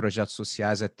dos projetos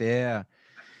sociais. Até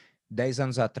 10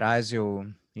 anos atrás eu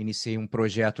iniciei um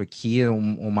projeto aqui,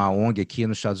 uma ONG aqui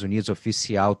nos Estados Unidos,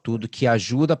 oficial, tudo, que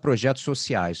ajuda projetos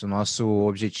sociais. O nosso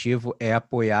objetivo é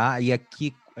apoiar, e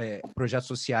aqui, projetos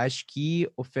sociais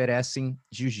que oferecem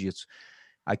jiu-jitsu.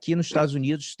 Aqui nos Estados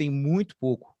Unidos tem muito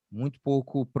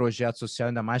pouco projeto social,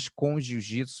 ainda mais com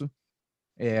jiu-jitsu.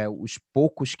 Os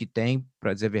poucos que tem,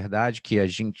 para dizer a verdade, que a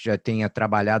gente já tenha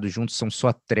trabalhado juntos, são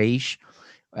só 3.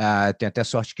 Tem até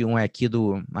sorte que um é aqui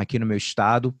no meu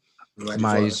estado,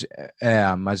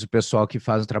 mas o pessoal que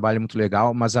faz um trabalho é muito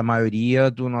legal, mas a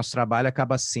maioria do nosso trabalho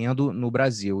acaba sendo no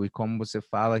Brasil. E como você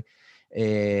fala,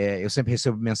 eu sempre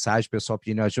recebo mensagem, o pessoal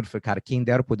pedindo ajuda. Eu falei, cara, quem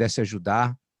dera eu pudesse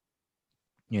ajudar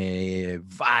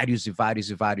vários e vários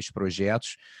e vários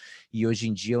projetos. E hoje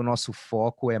em dia o nosso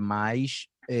foco é mais...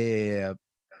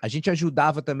 a gente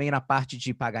ajudava também na parte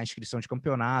de pagar inscrição de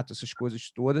campeonato, essas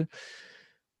coisas todas,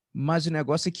 mas o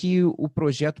negócio é que o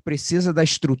projeto precisa da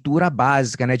estrutura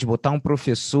básica, né? De botar um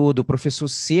professor, do professor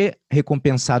ser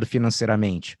recompensado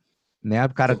financeiramente, né?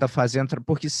 O cara tá fazendo...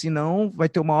 Porque senão vai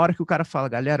ter uma hora que o cara fala,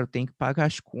 galera, eu tenho que pagar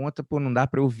as contas, não dá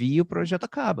para eu vir, e o projeto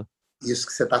acaba. Isso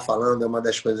que você está falando é uma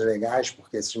das coisas legais,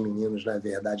 porque esses meninos, na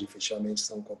verdade, efetivamente,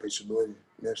 são competidores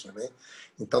mesmo também.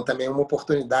 Então, também é uma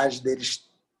oportunidade deles,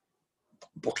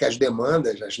 porque as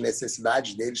demandas, as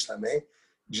necessidades deles também,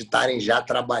 de estarem já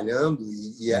trabalhando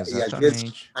e às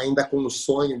vezes ainda com o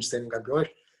sonho de serem campeões,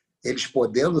 eles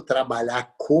podendo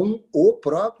trabalhar com o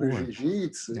próprio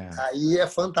jiu-jitsu, aí é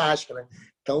fantástico, né?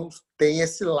 Então, tem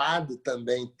esse lado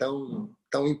também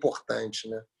tão importante,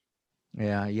 né?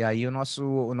 E aí o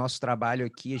nosso trabalho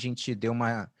aqui, a gente deu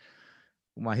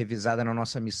uma revisada na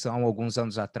nossa missão alguns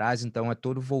anos atrás, então é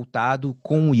todo voltado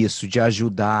com isso, de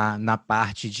ajudar na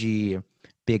parte de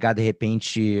pegar, de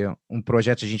repente, um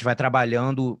projeto. A gente vai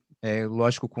trabalhando,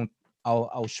 lógico,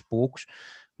 aos poucos,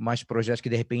 mas projetos que,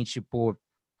 de repente,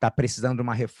 tá precisando de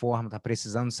uma reforma, tá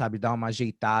precisando, sabe, dar uma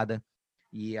ajeitada,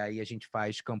 e aí a gente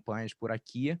faz campanhas por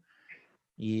aqui,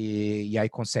 e aí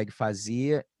consegue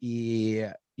fazer, e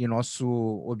nosso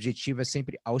objetivo é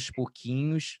sempre, aos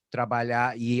pouquinhos,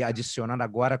 trabalhar e adicionando.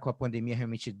 Agora, com a pandemia,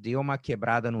 realmente deu uma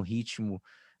quebrada no ritmo,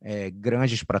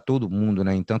 grandes para todo mundo,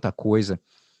 né, em tanta coisa,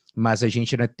 mas a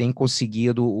gente ainda tem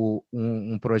conseguido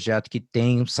um projeto que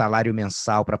tem um salário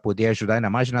mensal para poder ajudar, ainda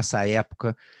mais nessa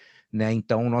época, né?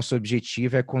 Então, o nosso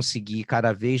objetivo é conseguir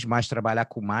cada vez mais trabalhar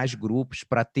com mais grupos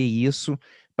para ter isso,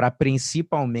 para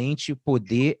principalmente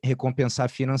poder recompensar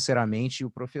financeiramente o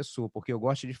professor, porque eu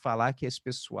gosto de falar que esse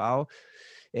pessoal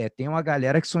tem uma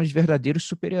galera que são os verdadeiros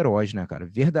super-heróis, né, cara?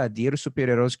 Verdadeiros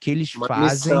super-heróis, que eles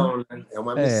fazem... Missão, né? É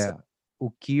uma missão. O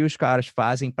que os caras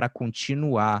fazem para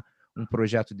continuar um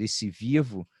projeto desse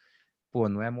vivo,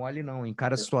 não é mole não. Em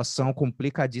cada situação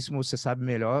complicadíssima, você sabe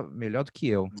melhor do que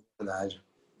eu.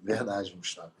 Verdade,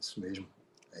 Gustavo, isso mesmo.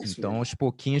 Então, aos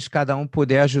pouquinhos, cada um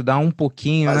puder ajudar um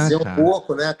pouquinho, fazer né, cara? Um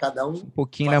pouco, né? Cada um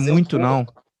pouquinho não é muito, não.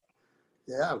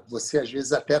 Você às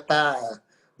vezes até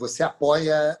você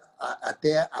apoia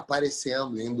até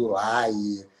aparecendo, indo lá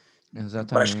e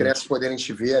para as crianças poderem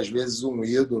te ver, às vezes um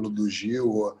ídolo do Gil,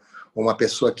 ou uma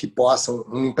pessoa que possa,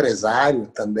 um empresário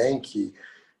também, que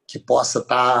possa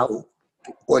estar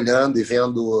olhando e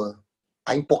vendo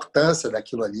a importância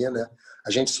daquilo ali, né? A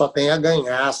gente só tem a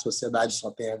ganhar, a sociedade só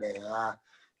tem a ganhar.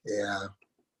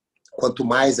 Quanto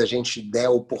mais a gente der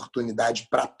oportunidade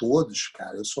para todos,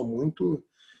 cara, eu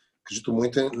acredito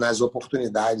muito nas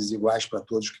oportunidades iguais para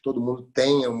todos, que todo mundo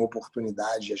tenha uma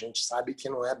oportunidade. A gente sabe que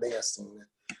não é bem assim, né?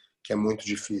 Que é muito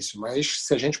difícil. Mas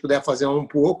se a gente puder fazer um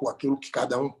pouco aquilo que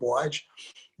cada um pode,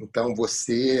 então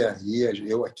você aí,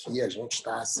 eu aqui, a gente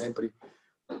está sempre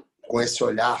com esse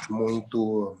olhar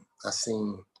muito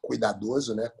assim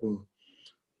cuidadoso, né? Com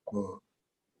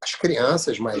as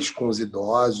crianças, mas com os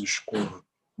idosos, com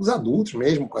os adultos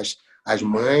mesmo, com as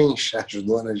mães, as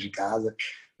donas de casa.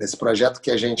 Nesse projeto que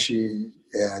a gente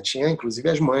tinha, inclusive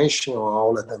as mães tinham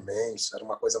aula também, isso era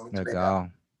uma coisa muito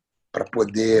legal. Para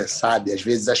poder, sabe, às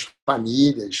vezes as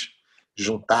famílias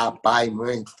juntar pai,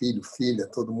 mãe, filho, filha,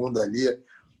 todo mundo ali,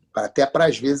 até para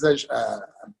às vezes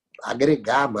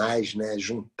agregar mais, né?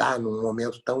 Juntar num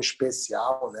momento tão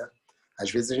especial, né? Às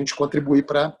vezes a gente contribui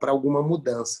para alguma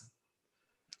mudança.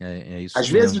 É isso Às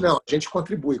vezes mesmo. não, a gente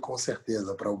contribui com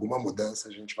certeza para alguma mudança,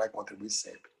 a gente vai contribuir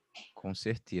sempre. Com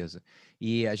certeza.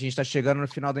 E a gente está chegando no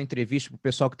final da entrevista para o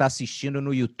pessoal que está assistindo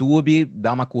no YouTube,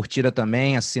 dá uma curtida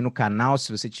também, assina o canal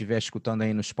se você estiver escutando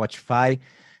aí no Spotify,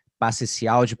 passa esse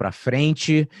áudio para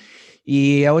frente.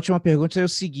 E a última pergunta é o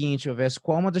seguinte, Elvésio,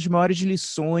 qual uma das maiores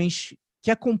lições que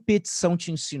a competição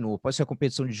te ensinou? Pode ser a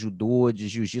competição de judô, de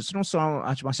jiu-jitsu, não só a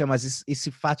arte marcial, mas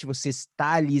esse fato de você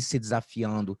estar ali se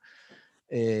desafiando,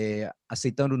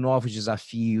 aceitando novos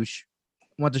desafios,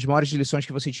 uma das maiores lições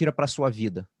que você tira para a sua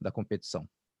vida da competição?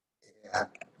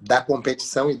 Da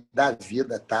competição e da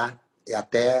vida, tá? É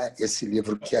até esse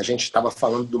livro que a gente estava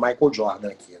falando do Michael Jordan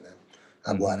aqui, né?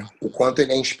 Agora, o quanto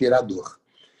ele é inspirador.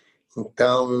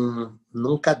 Então,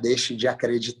 nunca deixe de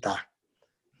acreditar,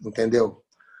 entendeu?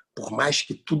 Por mais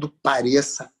que tudo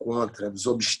pareça contra, os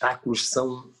obstáculos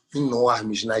são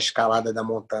enormes na escalada da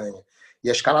montanha. E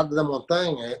a escalada da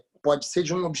montanha pode ser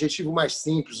de um objetivo mais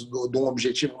simples, de um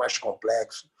objetivo mais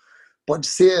complexo. Pode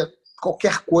ser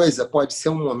qualquer coisa, pode ser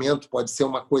um momento, pode ser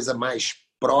uma coisa mais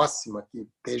próxima, que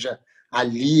esteja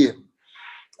ali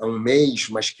há um mês,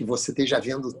 mas que você esteja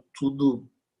vendo tudo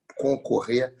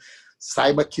concorrer.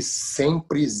 Saiba que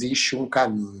sempre existe um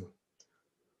caminho.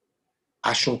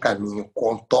 Acha um caminho,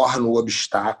 contorna o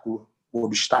obstáculo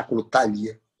está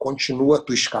ali, continua a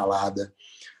tua escalada,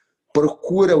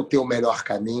 procura o teu melhor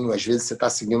caminho. Às vezes você está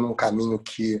seguindo um caminho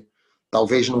que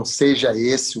talvez não seja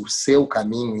esse o seu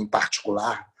caminho em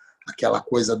particular, aquela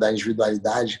coisa da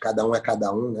individualidade, cada um é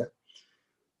cada um, né?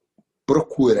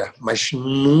 Procura, mas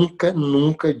nunca,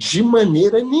 nunca, de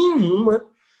maneira nenhuma,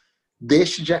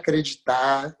 deixe de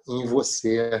acreditar em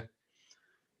você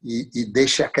e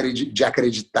deixe de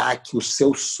acreditar que o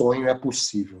seu sonho é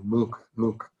possível. Nunca,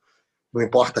 nunca. Não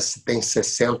importa se tem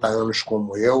 60 anos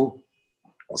como eu,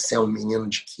 ou se é um menino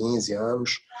de 15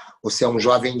 anos, ou se é um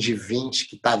jovem de 20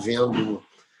 que está vendo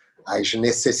as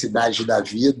necessidades da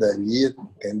vida ali,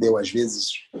 entendeu? Às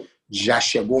vezes já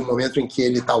chegou o momento em que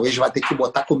ele talvez vai ter que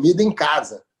botar comida em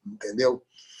casa, entendeu?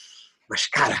 Mas,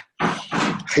 cara,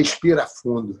 respira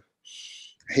fundo.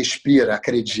 Respira,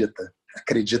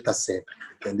 acredita sempre,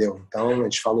 entendeu? Então, a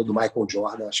gente falou do Michael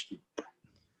Jordan, acho que,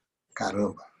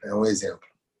 caramba, é um exemplo.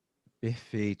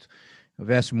 Perfeito.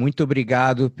 Elvésio, muito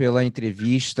obrigado pela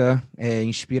entrevista,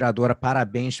 inspiradora,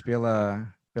 parabéns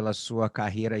pela sua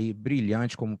carreira aí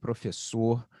brilhante como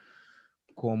professor,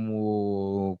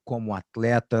 como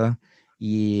atleta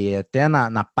e até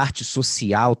na parte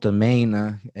social também,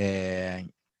 né?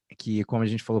 Que, como a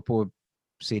gente falou, pô,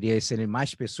 seria excelente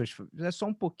mais pessoas, só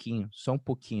um pouquinho,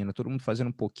 né? Todo mundo fazendo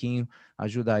um pouquinho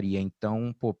ajudaria.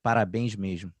 Então, pô, parabéns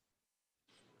mesmo.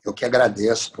 Eu que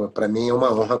agradeço. Para mim é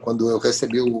uma honra. Quando eu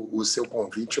recebi o seu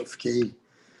convite, eu fiquei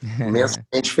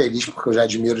imensamente feliz, porque eu já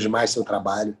admiro demais seu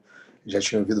trabalho. Já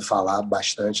tinha ouvido falar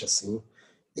bastante assim.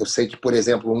 Eu sei que, por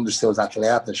exemplo, um dos seus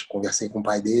atletas, conversei com o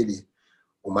pai dele,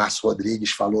 o Márcio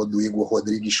Rodrigues, falou do Igor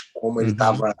Rodrigues, como ele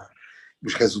estava,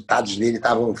 os resultados dele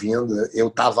estavam vindo. Eu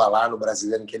estava lá no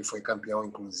Brasileiro, em que ele foi campeão,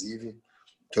 inclusive,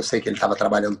 que eu sei que ele estava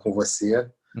trabalhando com você,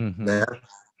 né?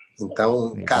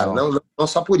 Então, legal. Cara, não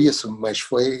só por isso, mas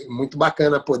foi muito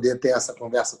bacana poder ter essa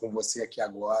conversa com você aqui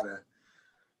agora,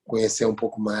 conhecer um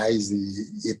pouco mais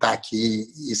e estar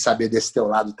aqui e saber desse teu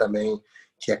lado também,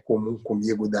 que é comum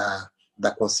comigo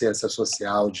da consciência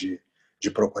social, de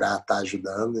procurar estar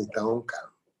ajudando. Então, cara,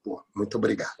 pô, muito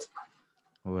obrigado.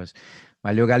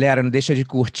 Valeu, galera. Não deixa de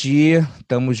curtir.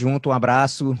 Tamo junto. Um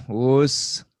abraço.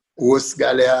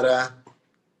 Galera.